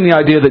rejecting the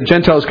idea that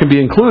Gentiles can be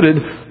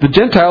included, the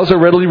Gentiles are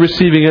readily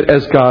receiving it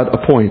as God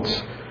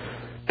appoints.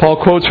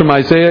 Paul quotes from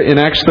Isaiah in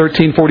Acts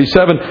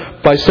 13:47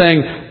 by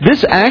saying,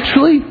 "This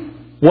actually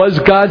was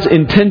God's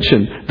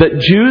intention, that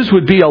Jews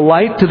would be a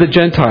light to the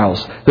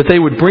Gentiles, that they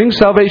would bring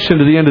salvation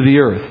to the end of the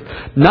earth."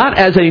 Not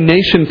as a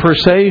nation per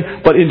se,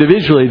 but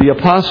individually, the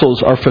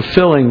apostles are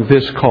fulfilling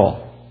this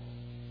call.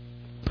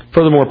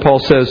 Furthermore, Paul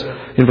says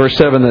in verse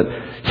 7 that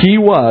he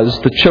was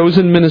the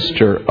chosen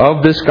minister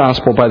of this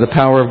gospel by the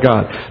power of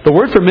God. The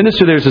word for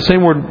minister there is the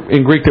same word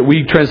in Greek that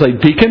we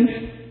translate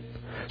deacon.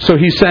 So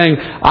he's saying,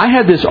 I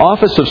had this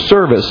office of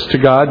service to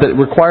God that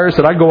requires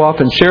that I go off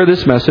and share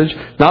this message.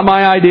 Not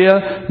my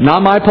idea,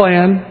 not my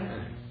plan,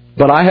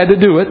 but I had to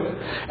do it.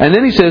 And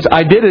then he says,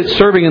 I did it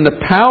serving in the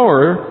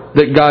power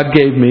that God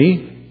gave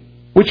me,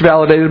 which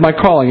validated my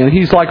calling. And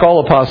he's like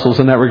all apostles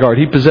in that regard.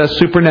 He possessed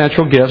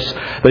supernatural gifts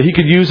that he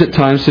could use at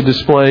times to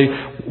display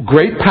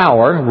great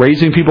power,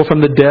 raising people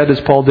from the dead,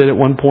 as Paul did at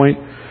one point,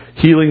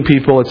 healing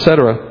people,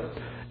 etc.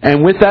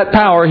 And with that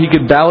power, he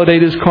could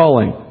validate his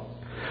calling.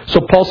 So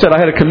Paul said, I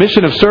had a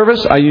commission of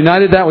service. I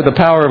united that with the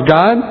power of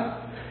God.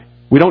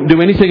 We don't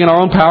do anything in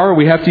our own power.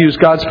 We have to use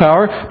God's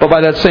power. But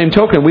by that same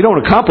token, we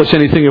don't accomplish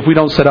anything if we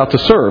don't set out to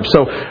serve.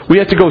 So we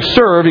have to go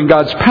serve in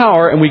God's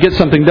power, and we get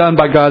something done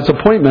by God's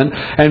appointment.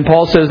 And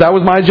Paul says, that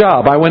was my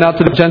job. I went out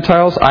to the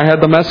Gentiles. I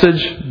had the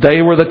message.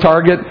 They were the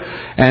target.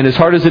 And as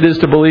hard as it is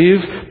to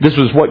believe, this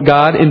was what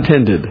God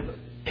intended.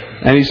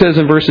 And he says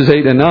in verses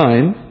 8 and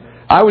 9,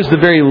 I was the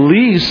very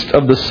least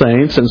of the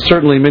saints, and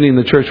certainly many in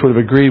the church would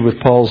have agreed with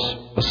Paul's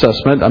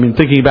assessment. I mean,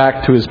 thinking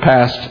back to his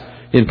past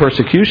in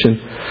persecution.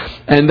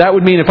 And that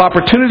would mean if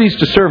opportunities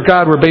to serve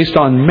God were based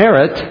on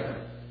merit,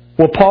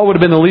 well, Paul would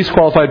have been the least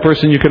qualified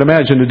person you could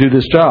imagine to do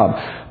this job.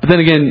 But then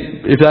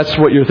again, if that's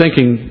what you're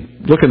thinking,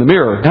 look in the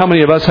mirror. How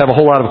many of us have a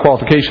whole lot of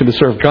qualification to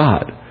serve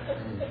God?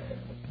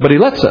 But he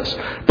lets us.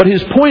 But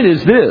his point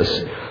is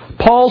this.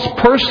 Paul's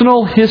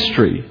personal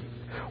history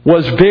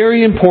was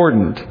very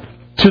important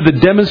to the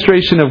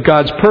demonstration of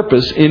God's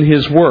purpose in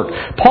his work.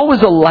 Paul was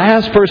the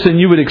last person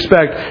you would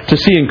expect to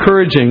see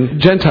encouraging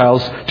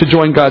Gentiles to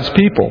join God's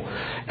people.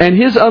 And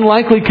his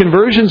unlikely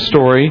conversion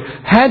story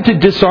had to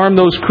disarm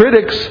those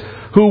critics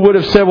who would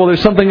have said, well,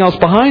 there's something else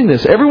behind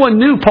this. Everyone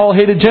knew Paul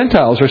hated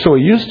Gentiles, or so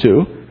he used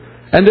to.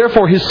 And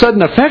therefore his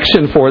sudden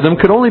affection for them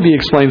could only be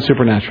explained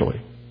supernaturally.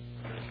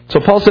 So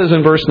Paul says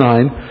in verse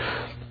 9,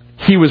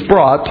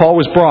 Paul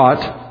was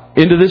brought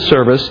into this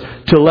service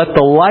to let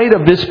the light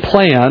of this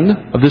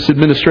plan, of this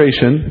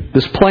administration,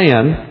 this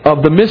plan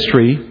of the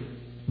mystery,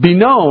 be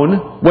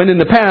known when in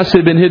the past it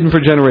had been hidden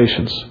for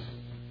generations.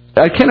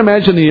 I can't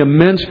imagine the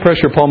immense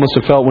pressure Paul must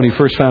have felt when he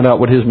first found out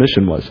what his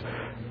mission was.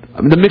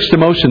 I mean, the mixed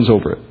emotions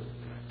over it.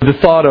 The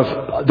thought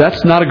of,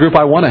 that's not a group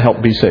I want to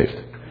help be saved.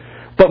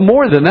 But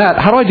more than that,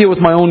 how do I deal with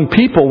my own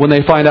people when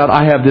they find out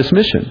I have this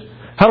mission?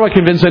 How do I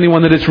convince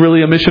anyone that it's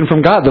really a mission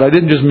from God, that I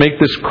didn't just make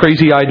this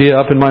crazy idea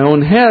up in my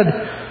own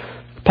head?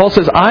 Paul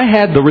says, I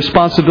had the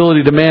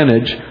responsibility to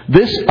manage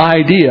this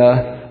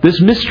idea, this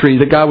mystery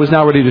that God was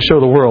now ready to show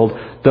the world,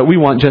 that we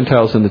want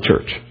Gentiles in the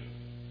church.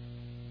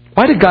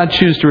 Why did God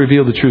choose to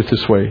reveal the truth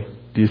this way,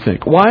 do you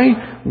think?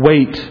 Why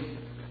wait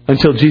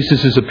until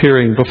Jesus is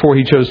appearing before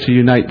He chose to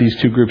unite these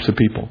two groups of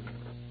people?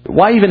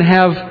 Why even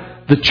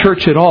have the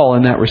church at all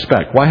in that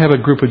respect? Why have a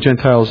group of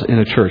Gentiles in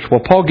a church?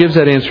 Well, Paul gives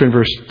that answer in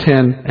verse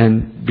 10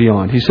 and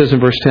beyond. He says in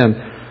verse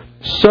 10,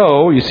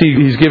 so, you see,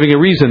 he's giving a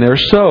reason there,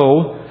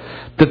 so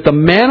that the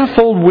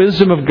manifold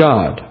wisdom of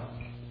God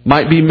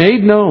might be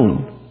made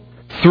known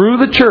through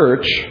the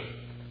church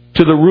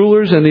to the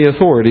rulers and the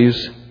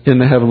authorities in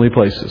the heavenly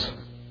places.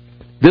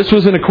 This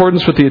was in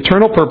accordance with the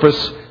eternal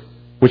purpose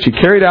which He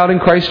carried out in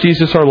Christ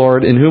Jesus our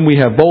Lord, in whom we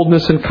have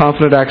boldness and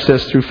confident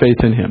access through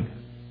faith in Him.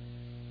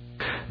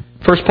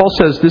 First, Paul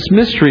says this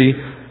mystery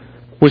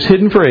was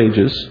hidden for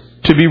ages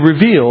to be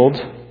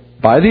revealed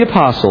by the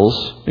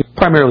apostles,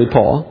 primarily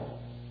Paul,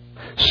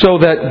 so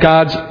that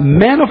God's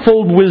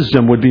manifold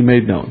wisdom would be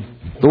made known.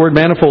 The word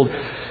manifold,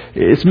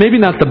 it's maybe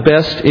not the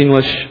best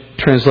English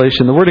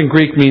translation. The word in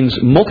Greek means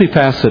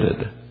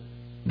multifaceted,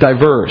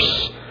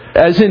 diverse,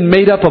 as in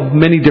made up of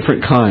many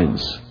different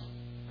kinds.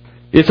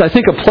 It's, I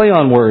think, a play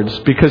on words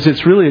because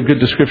it's really a good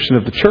description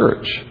of the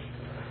church.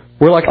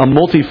 We're like a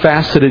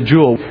multifaceted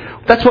jewel.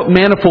 That's what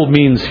manifold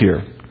means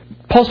here.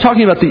 Paul's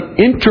talking about the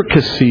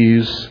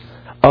intricacies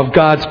of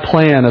God's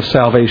plan of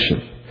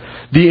salvation.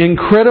 The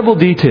incredible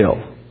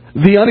detail,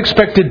 the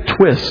unexpected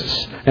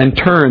twists and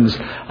turns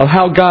of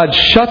how God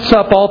shuts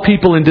up all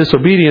people in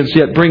disobedience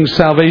yet brings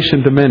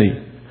salvation to many.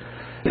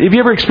 Have you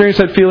ever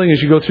experienced that feeling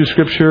as you go through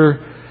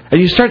Scripture? And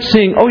you start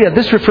seeing, oh yeah,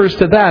 this refers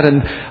to that.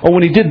 And oh,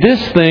 when He did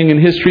this thing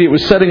in history, it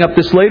was setting up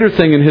this later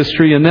thing in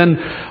history. And then,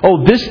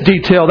 oh, this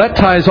detail, that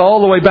ties all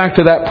the way back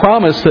to that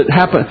promise that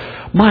happened.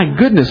 My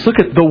goodness, look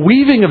at the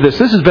weaving of this.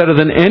 This is better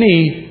than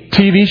any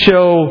TV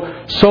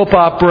show, soap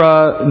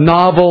opera,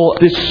 novel.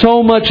 There's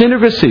so much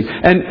intricacy.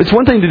 And it's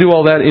one thing to do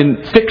all that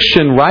in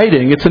fiction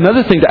writing. It's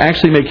another thing to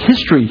actually make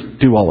history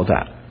do all of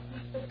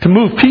that. To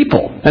move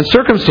people and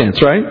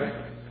circumstance, right?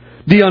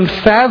 The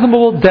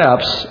unfathomable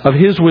depths of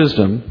His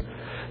wisdom,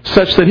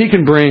 such that He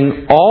can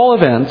bring all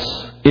events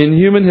in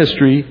human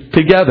history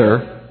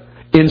together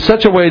in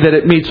such a way that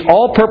it meets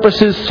all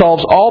purposes,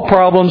 solves all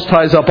problems,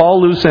 ties up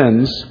all loose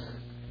ends,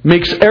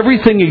 makes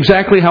everything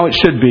exactly how it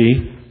should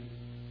be,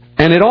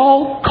 and it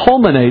all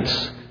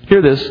culminates,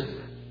 hear this,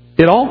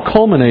 it all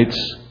culminates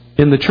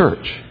in the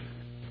church.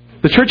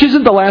 The church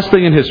isn't the last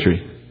thing in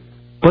history,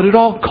 but it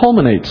all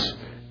culminates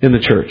in the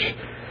church.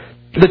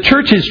 The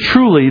church is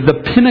truly the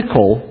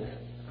pinnacle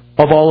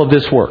of all of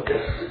this work.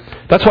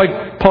 That's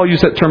why Paul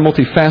used that term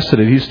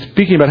multifaceted. He's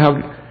speaking about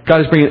how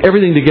God is bringing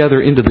everything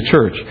together into the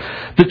church.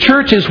 The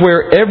church is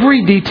where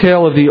every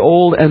detail of the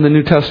Old and the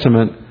New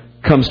Testament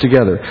comes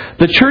together.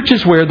 The church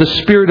is where the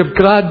Spirit of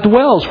God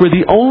dwells. We're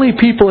the only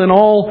people in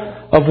all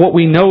of what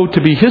we know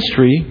to be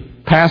history,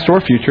 past or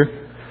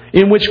future,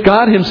 in which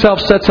God Himself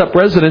sets up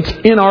residence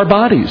in our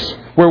bodies,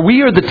 where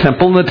we are the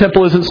temple, and the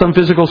temple isn't some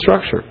physical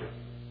structure.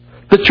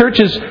 The church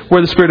is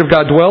where the Spirit of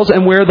God dwells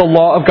and where the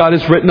law of God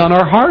is written on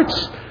our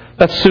hearts.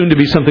 That's soon to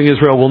be something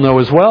Israel will know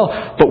as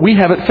well. But we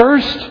have it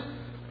first.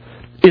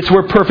 It's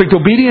where perfect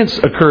obedience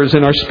occurs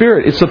in our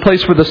spirit. It's the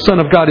place where the Son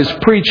of God is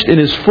preached in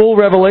His full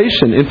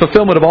revelation, in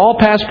fulfillment of all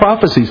past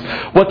prophecies.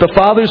 What the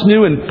fathers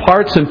knew in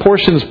parts and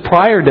portions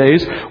prior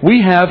days,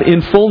 we have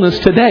in fullness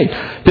today.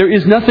 There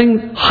is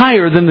nothing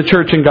higher than the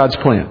church in God's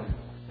plan.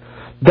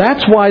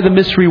 That's why the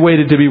mystery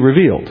waited to be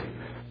revealed.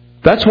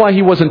 That's why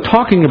He wasn't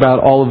talking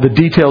about all of the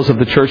details of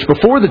the church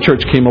before the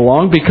church came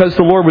along, because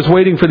the Lord was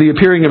waiting for the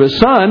appearing of His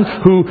Son,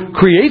 who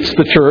creates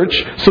the church,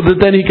 so that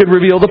then He could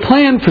reveal the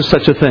plan for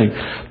such a thing.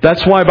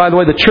 That's why, by the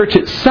way, the church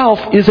itself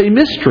is a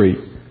mystery.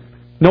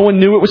 No one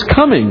knew it was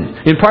coming.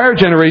 In prior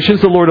generations,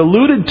 the Lord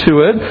alluded to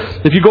it.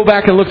 If you go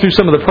back and look through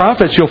some of the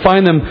prophets, you'll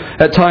find them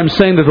at times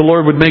saying that the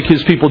Lord would make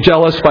His people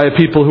jealous by a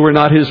people who are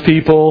not His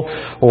people,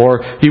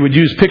 or He would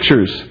use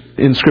pictures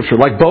in Scripture,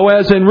 like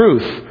Boaz and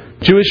Ruth,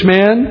 Jewish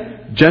man,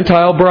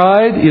 Gentile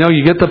bride,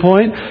 you get the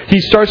point?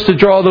 He starts to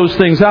draw those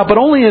things out, but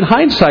only in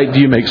hindsight do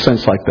you make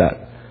sense like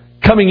that.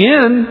 Coming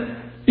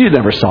in, you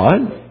never saw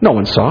it. No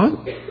one saw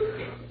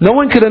it. No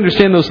one could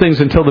understand those things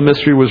until the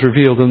mystery was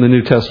revealed in the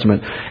New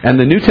Testament. And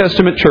the New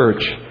Testament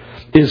church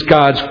is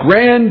God's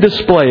grand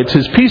display. It's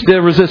His piece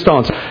de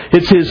resistance.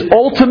 It's His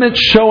ultimate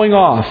showing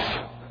off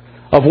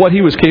of what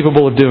He was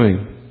capable of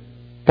doing.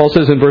 Paul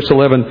says in verse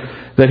 11,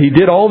 that He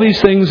did all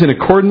these things in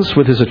accordance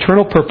with His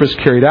eternal purpose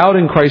carried out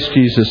in Christ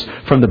Jesus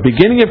from the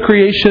beginning of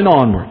creation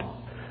onward.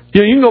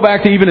 You can go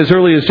back to even as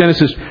early as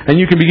Genesis, and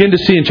you can begin to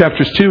see in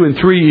chapters 2 and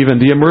 3 even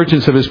the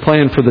emergence of His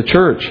plan for the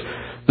church,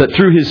 that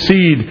through His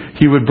seed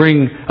He would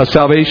bring a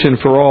salvation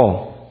for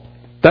all.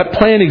 That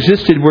plan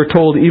existed, we're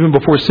told, even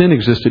before sin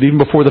existed, even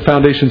before the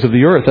foundations of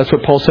the earth. That's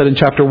what Paul said in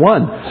chapter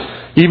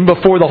 1. Even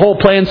before the whole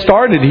plan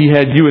started, He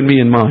had you and me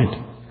in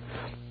mind.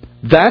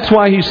 That's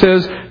why he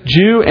says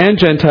Jew and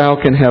Gentile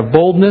can have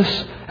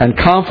boldness and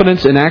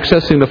confidence in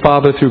accessing the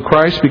Father through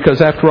Christ,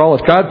 because after all,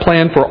 if God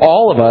planned for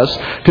all of us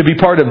to be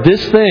part of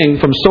this thing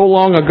from so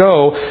long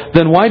ago,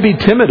 then why be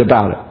timid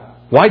about it?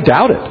 Why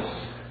doubt it?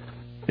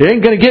 It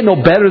ain't going to get no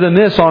better than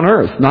this on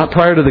earth, not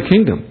prior to the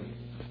kingdom.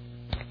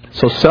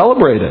 So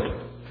celebrate it.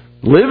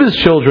 Live as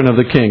children of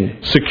the King,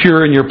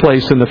 secure in your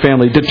place in the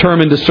family,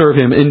 determined to serve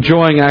Him,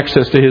 enjoying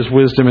access to His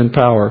wisdom and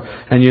power,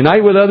 and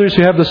unite with others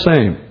who have the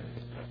same.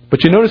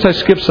 But you notice I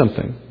skipped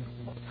something.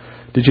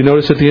 Did you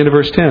notice at the end of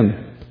verse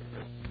 10?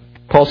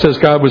 Paul says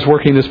God was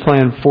working this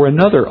plan for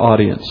another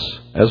audience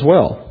as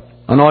well,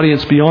 an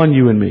audience beyond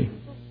you and me.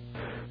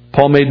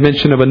 Paul made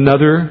mention of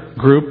another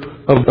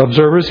group of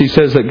observers. He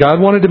says that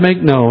God wanted to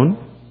make known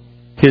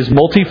His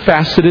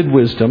multifaceted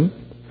wisdom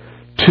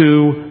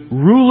to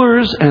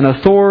rulers and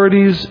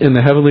authorities in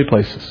the heavenly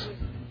places.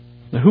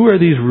 Now, who are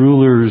these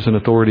rulers and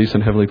authorities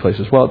in heavenly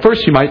places? Well, at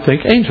first you might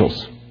think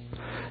angels.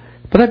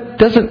 But that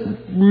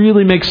doesn't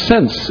really make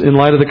sense in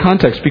light of the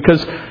context,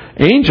 because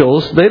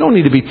angels, they don't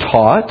need to be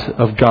taught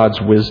of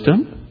God's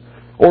wisdom,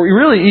 or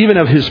really even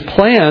of His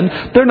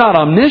plan. They're not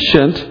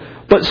omniscient,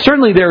 but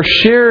certainly they're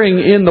sharing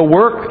in the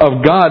work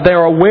of God.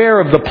 They're aware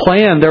of the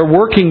plan. They're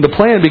working the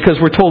plan, because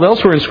we're told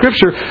elsewhere in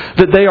Scripture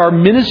that they are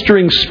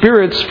ministering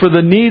spirits for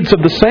the needs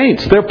of the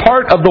saints. They're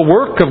part of the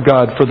work of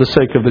God for the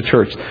sake of the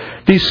church.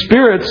 These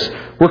spirits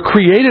were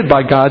created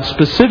by God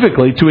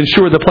specifically to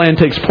ensure the plan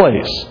takes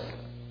place.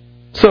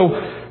 So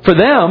for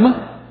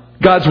them,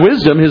 God's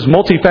wisdom, His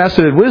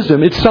multifaceted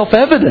wisdom, it's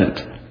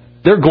self-evident.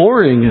 They're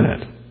glorying in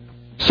it.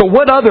 So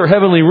what other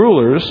heavenly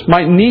rulers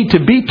might need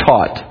to be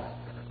taught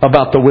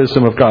about the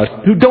wisdom of God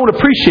who don't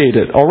appreciate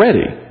it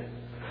already?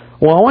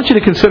 Well, I want you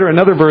to consider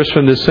another verse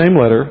from this same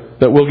letter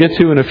that we'll get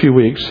to in a few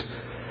weeks.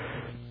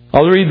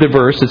 I'll read the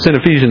verse. It's in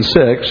Ephesians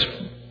 6,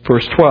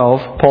 verse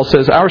 12. Paul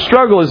says, "Our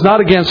struggle is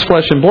not against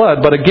flesh and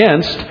blood, but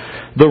against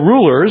the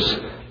rulers,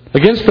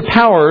 against the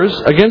powers,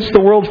 against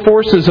the world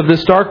forces of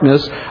this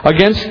darkness,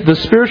 against the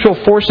spiritual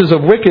forces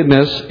of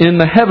wickedness in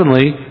the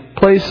heavenly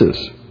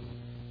places."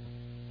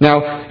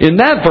 Now, in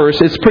that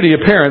verse, it's pretty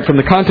apparent from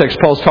the context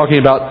Paul's talking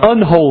about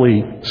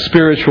unholy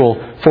spiritual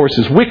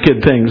forces,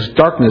 wicked things,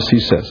 darkness, he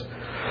says.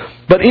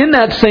 But in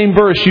that same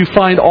verse, you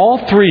find all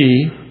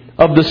three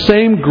of the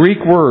same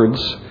Greek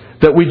words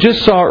that we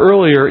just saw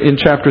earlier in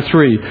chapter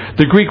 3.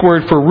 The Greek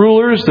word for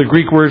rulers, the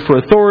Greek word for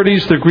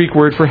authorities, the Greek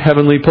word for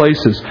heavenly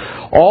places.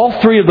 All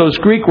three of those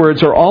Greek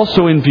words are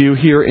also in view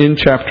here in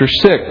chapter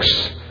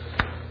 6.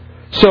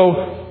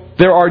 So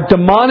there are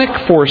demonic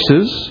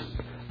forces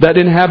that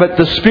inhabit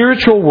the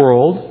spiritual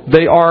world.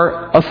 They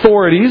are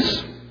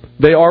authorities.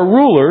 They are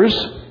rulers,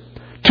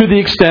 to the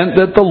extent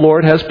that the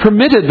Lord has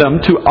permitted them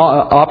to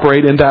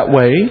operate in that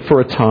way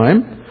for a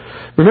time.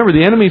 Remember,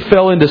 the enemy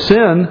fell into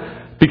sin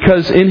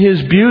because in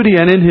his beauty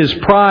and in his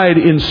pride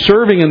in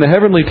serving in the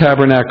heavenly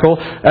tabernacle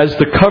as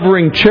the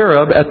covering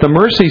cherub at the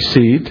mercy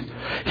seat,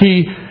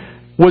 he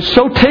was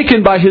so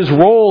taken by his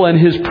role and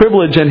his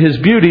privilege and his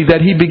beauty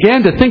that he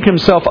began to think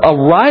himself a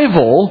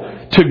rival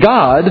to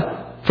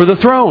God for the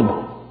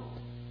throne.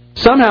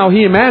 Somehow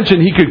he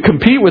imagined he could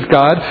compete with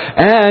God,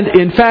 and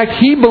in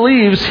fact he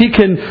believes he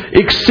can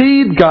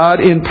exceed God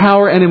in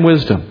power and in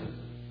wisdom.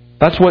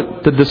 That's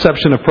what the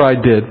deception of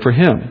pride did for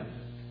him.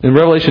 In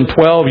Revelation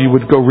 12, you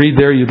would go read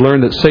there, you'd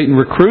learn that Satan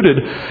recruited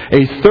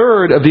a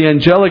third of the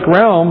angelic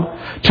realm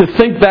to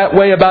think that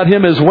way about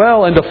him as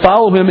well and to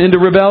follow him into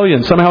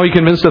rebellion. Somehow he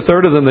convinced a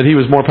third of them that he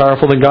was more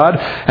powerful than God,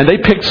 and they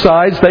picked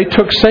sides. They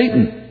took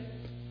Satan.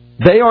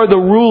 They are the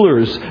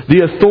rulers,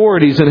 the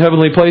authorities in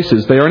heavenly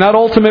places. They are not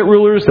ultimate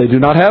rulers. They do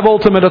not have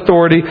ultimate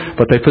authority,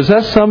 but they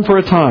possess some for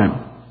a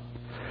time.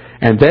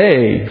 And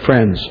they,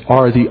 friends,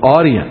 are the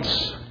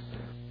audience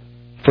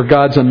for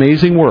God's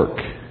amazing work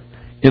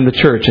in the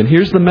church. And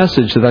here's the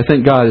message that I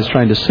think God is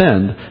trying to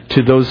send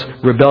to those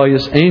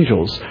rebellious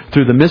angels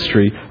through the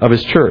mystery of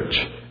His church.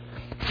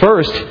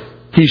 First,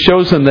 He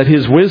shows them that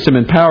His wisdom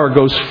and power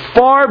goes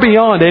far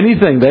beyond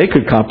anything they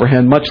could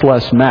comprehend, much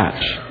less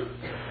match.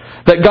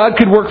 That God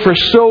could work for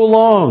so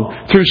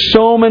long, through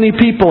so many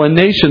people and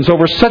nations,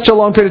 over such a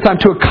long period of time,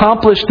 to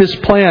accomplish this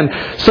plan,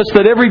 such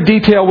that every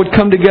detail would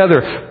come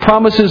together.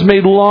 Promises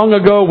made long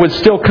ago would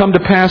still come to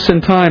pass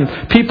in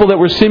time. People that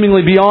were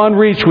seemingly beyond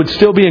reach would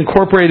still be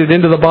incorporated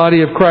into the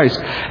body of Christ.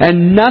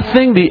 And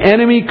nothing the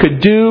enemy could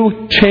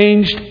do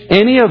changed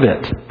any of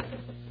it.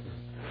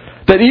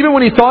 That even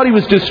when he thought he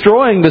was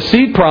destroying the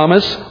seed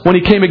promise, when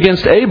he came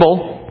against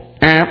Abel,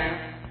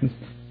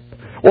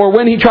 or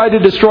when he tried to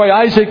destroy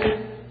Isaac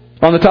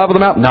on the top of the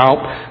mountain,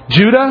 no.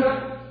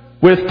 Judah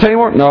with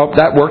Tamar, no,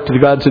 that worked to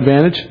God's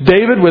advantage.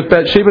 David with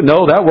Bathsheba,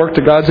 no, that worked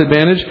to God's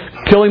advantage.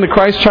 Killing the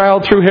Christ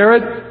child through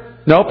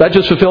Herod, nope, that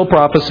just fulfilled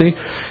prophecy.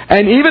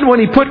 And even when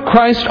he put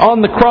Christ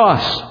on the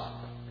cross,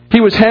 he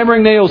was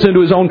hammering nails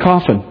into his own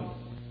coffin.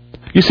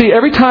 You see,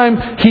 every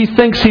time he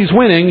thinks he's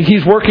winning,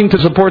 he's working to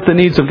support the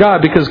needs of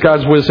God, because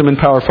God's wisdom and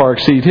power far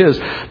exceed his.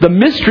 The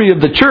mystery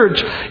of the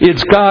church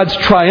is God's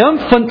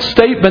triumphant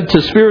statement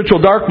to spiritual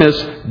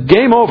darkness,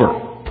 game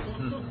over.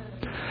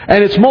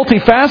 And it's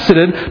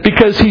multifaceted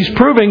because He's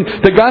proving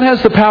that God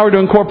has the power to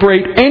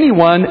incorporate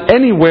anyone,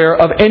 anywhere,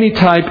 of any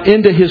type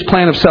into His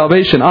plan of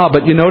salvation.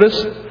 But you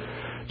notice,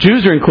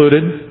 Jews are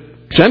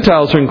included,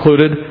 Gentiles are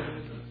included,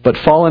 but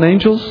fallen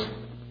angels?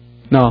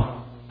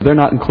 No, they're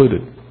not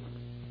included.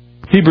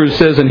 Hebrews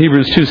says in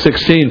Hebrews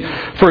 2:16,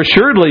 "For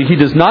assuredly He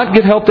does not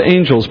give help to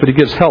angels, but He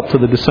gives help to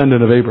the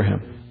descendant of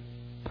Abraham."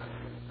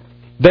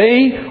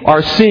 They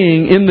are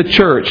seeing in the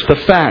church the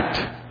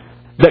fact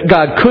that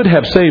God could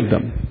have saved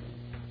them,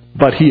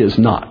 but He is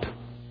not.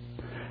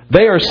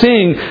 They are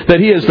seeing that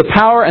He has the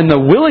power and the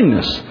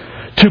willingness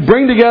to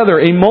bring together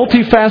a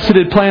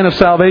multifaceted plan of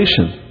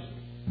salvation,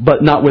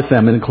 but not with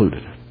them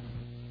included.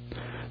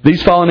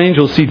 These fallen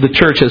angels see the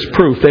church as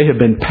proof they have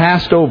been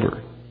passed over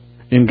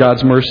in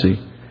God's mercy,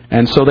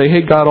 and so they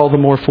hate God all the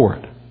more for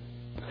it.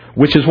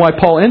 Which is why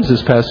Paul ends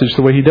this passage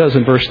the way he does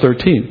in verse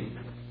 13.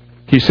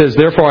 He says,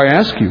 "Therefore I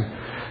ask you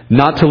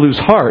not to lose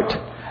heart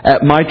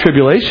at my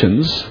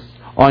tribulations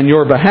on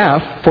your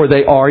behalf, for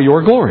they are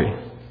your glory."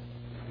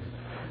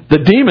 The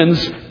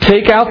demons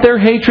take out their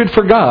hatred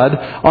for God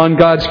on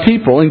God's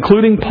people,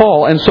 including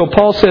Paul. And so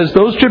Paul says,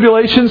 those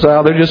tribulations,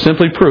 they're just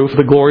simply proof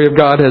the glory of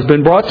God has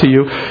been brought to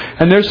you.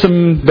 And there's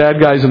some bad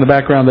guys in the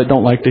background that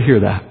don't like to hear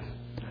that.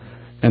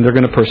 And they're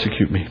going to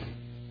persecute me.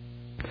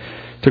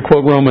 To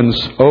quote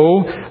Romans,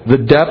 "Oh, the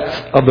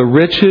depth of the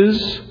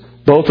riches,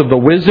 both of the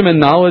wisdom and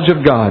knowledge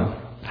of God.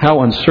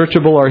 How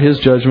unsearchable are His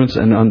judgments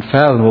and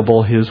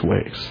unfathomable His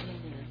ways."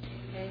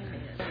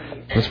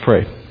 Let's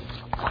pray.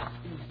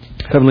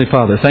 Heavenly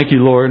Father, thank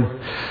you, Lord,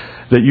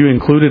 that you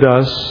included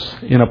us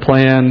in a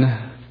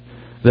plan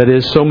that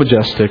is so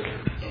majestic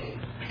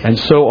and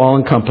so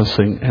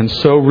all-encompassing and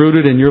so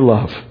rooted in your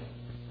love.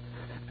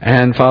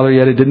 And, Father,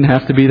 yet it didn't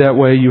have to be that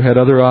way. You had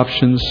other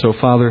options. So,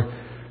 Father,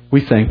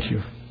 we thank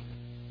you.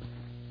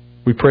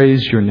 We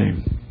praise your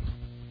name.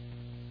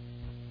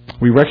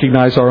 We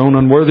recognize our own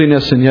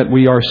unworthiness, and yet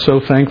we are so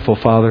thankful,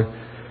 Father,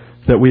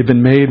 that we've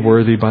been made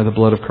worthy by the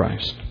blood of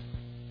Christ.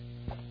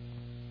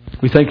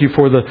 We thank you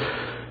for the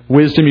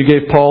wisdom you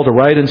gave Paul to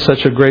write in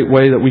such a great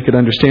way that we could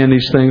understand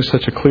these things,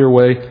 such a clear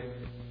way.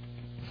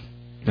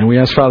 And we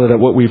ask, Father, that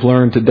what we've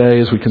learned today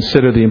as we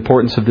consider the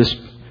importance of this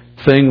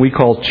thing we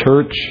call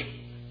church,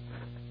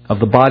 of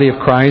the body of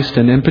Christ,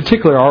 and in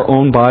particular our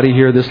own body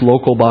here, this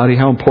local body,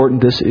 how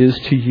important this is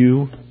to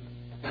you.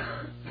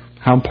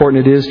 How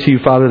important it is to you,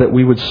 Father, that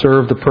we would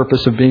serve the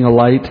purpose of being a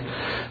light.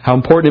 How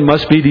important it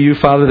must be to you,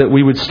 Father, that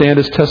we would stand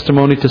as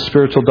testimony to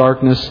spiritual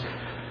darkness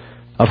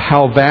of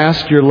how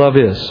vast your love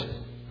is.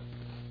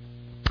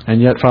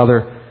 And yet,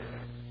 Father,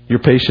 your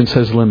patience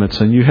has limits.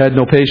 And you had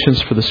no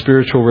patience for the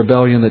spiritual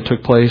rebellion that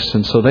took place.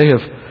 And so they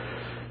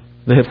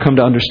have come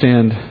to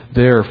understand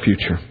their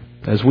future,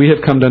 as we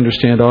have come to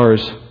understand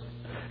ours.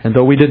 And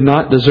though we did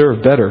not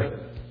deserve better,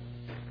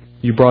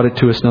 you brought it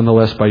to us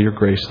nonetheless by your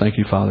grace. Thank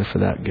you, Father, for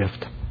that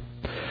gift.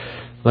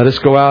 Let us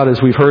go out,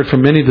 as we've heard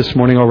from many this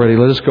morning already,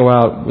 let us go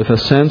out with a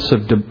sense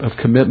of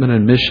commitment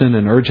and mission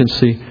and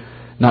urgency,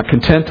 not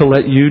content to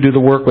let you do the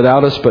work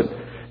without us, but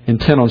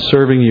intent on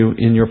serving you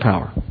in your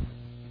power.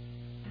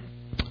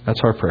 That's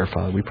our prayer,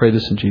 Father. We pray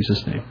this in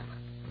Jesus' name.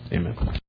 Amen.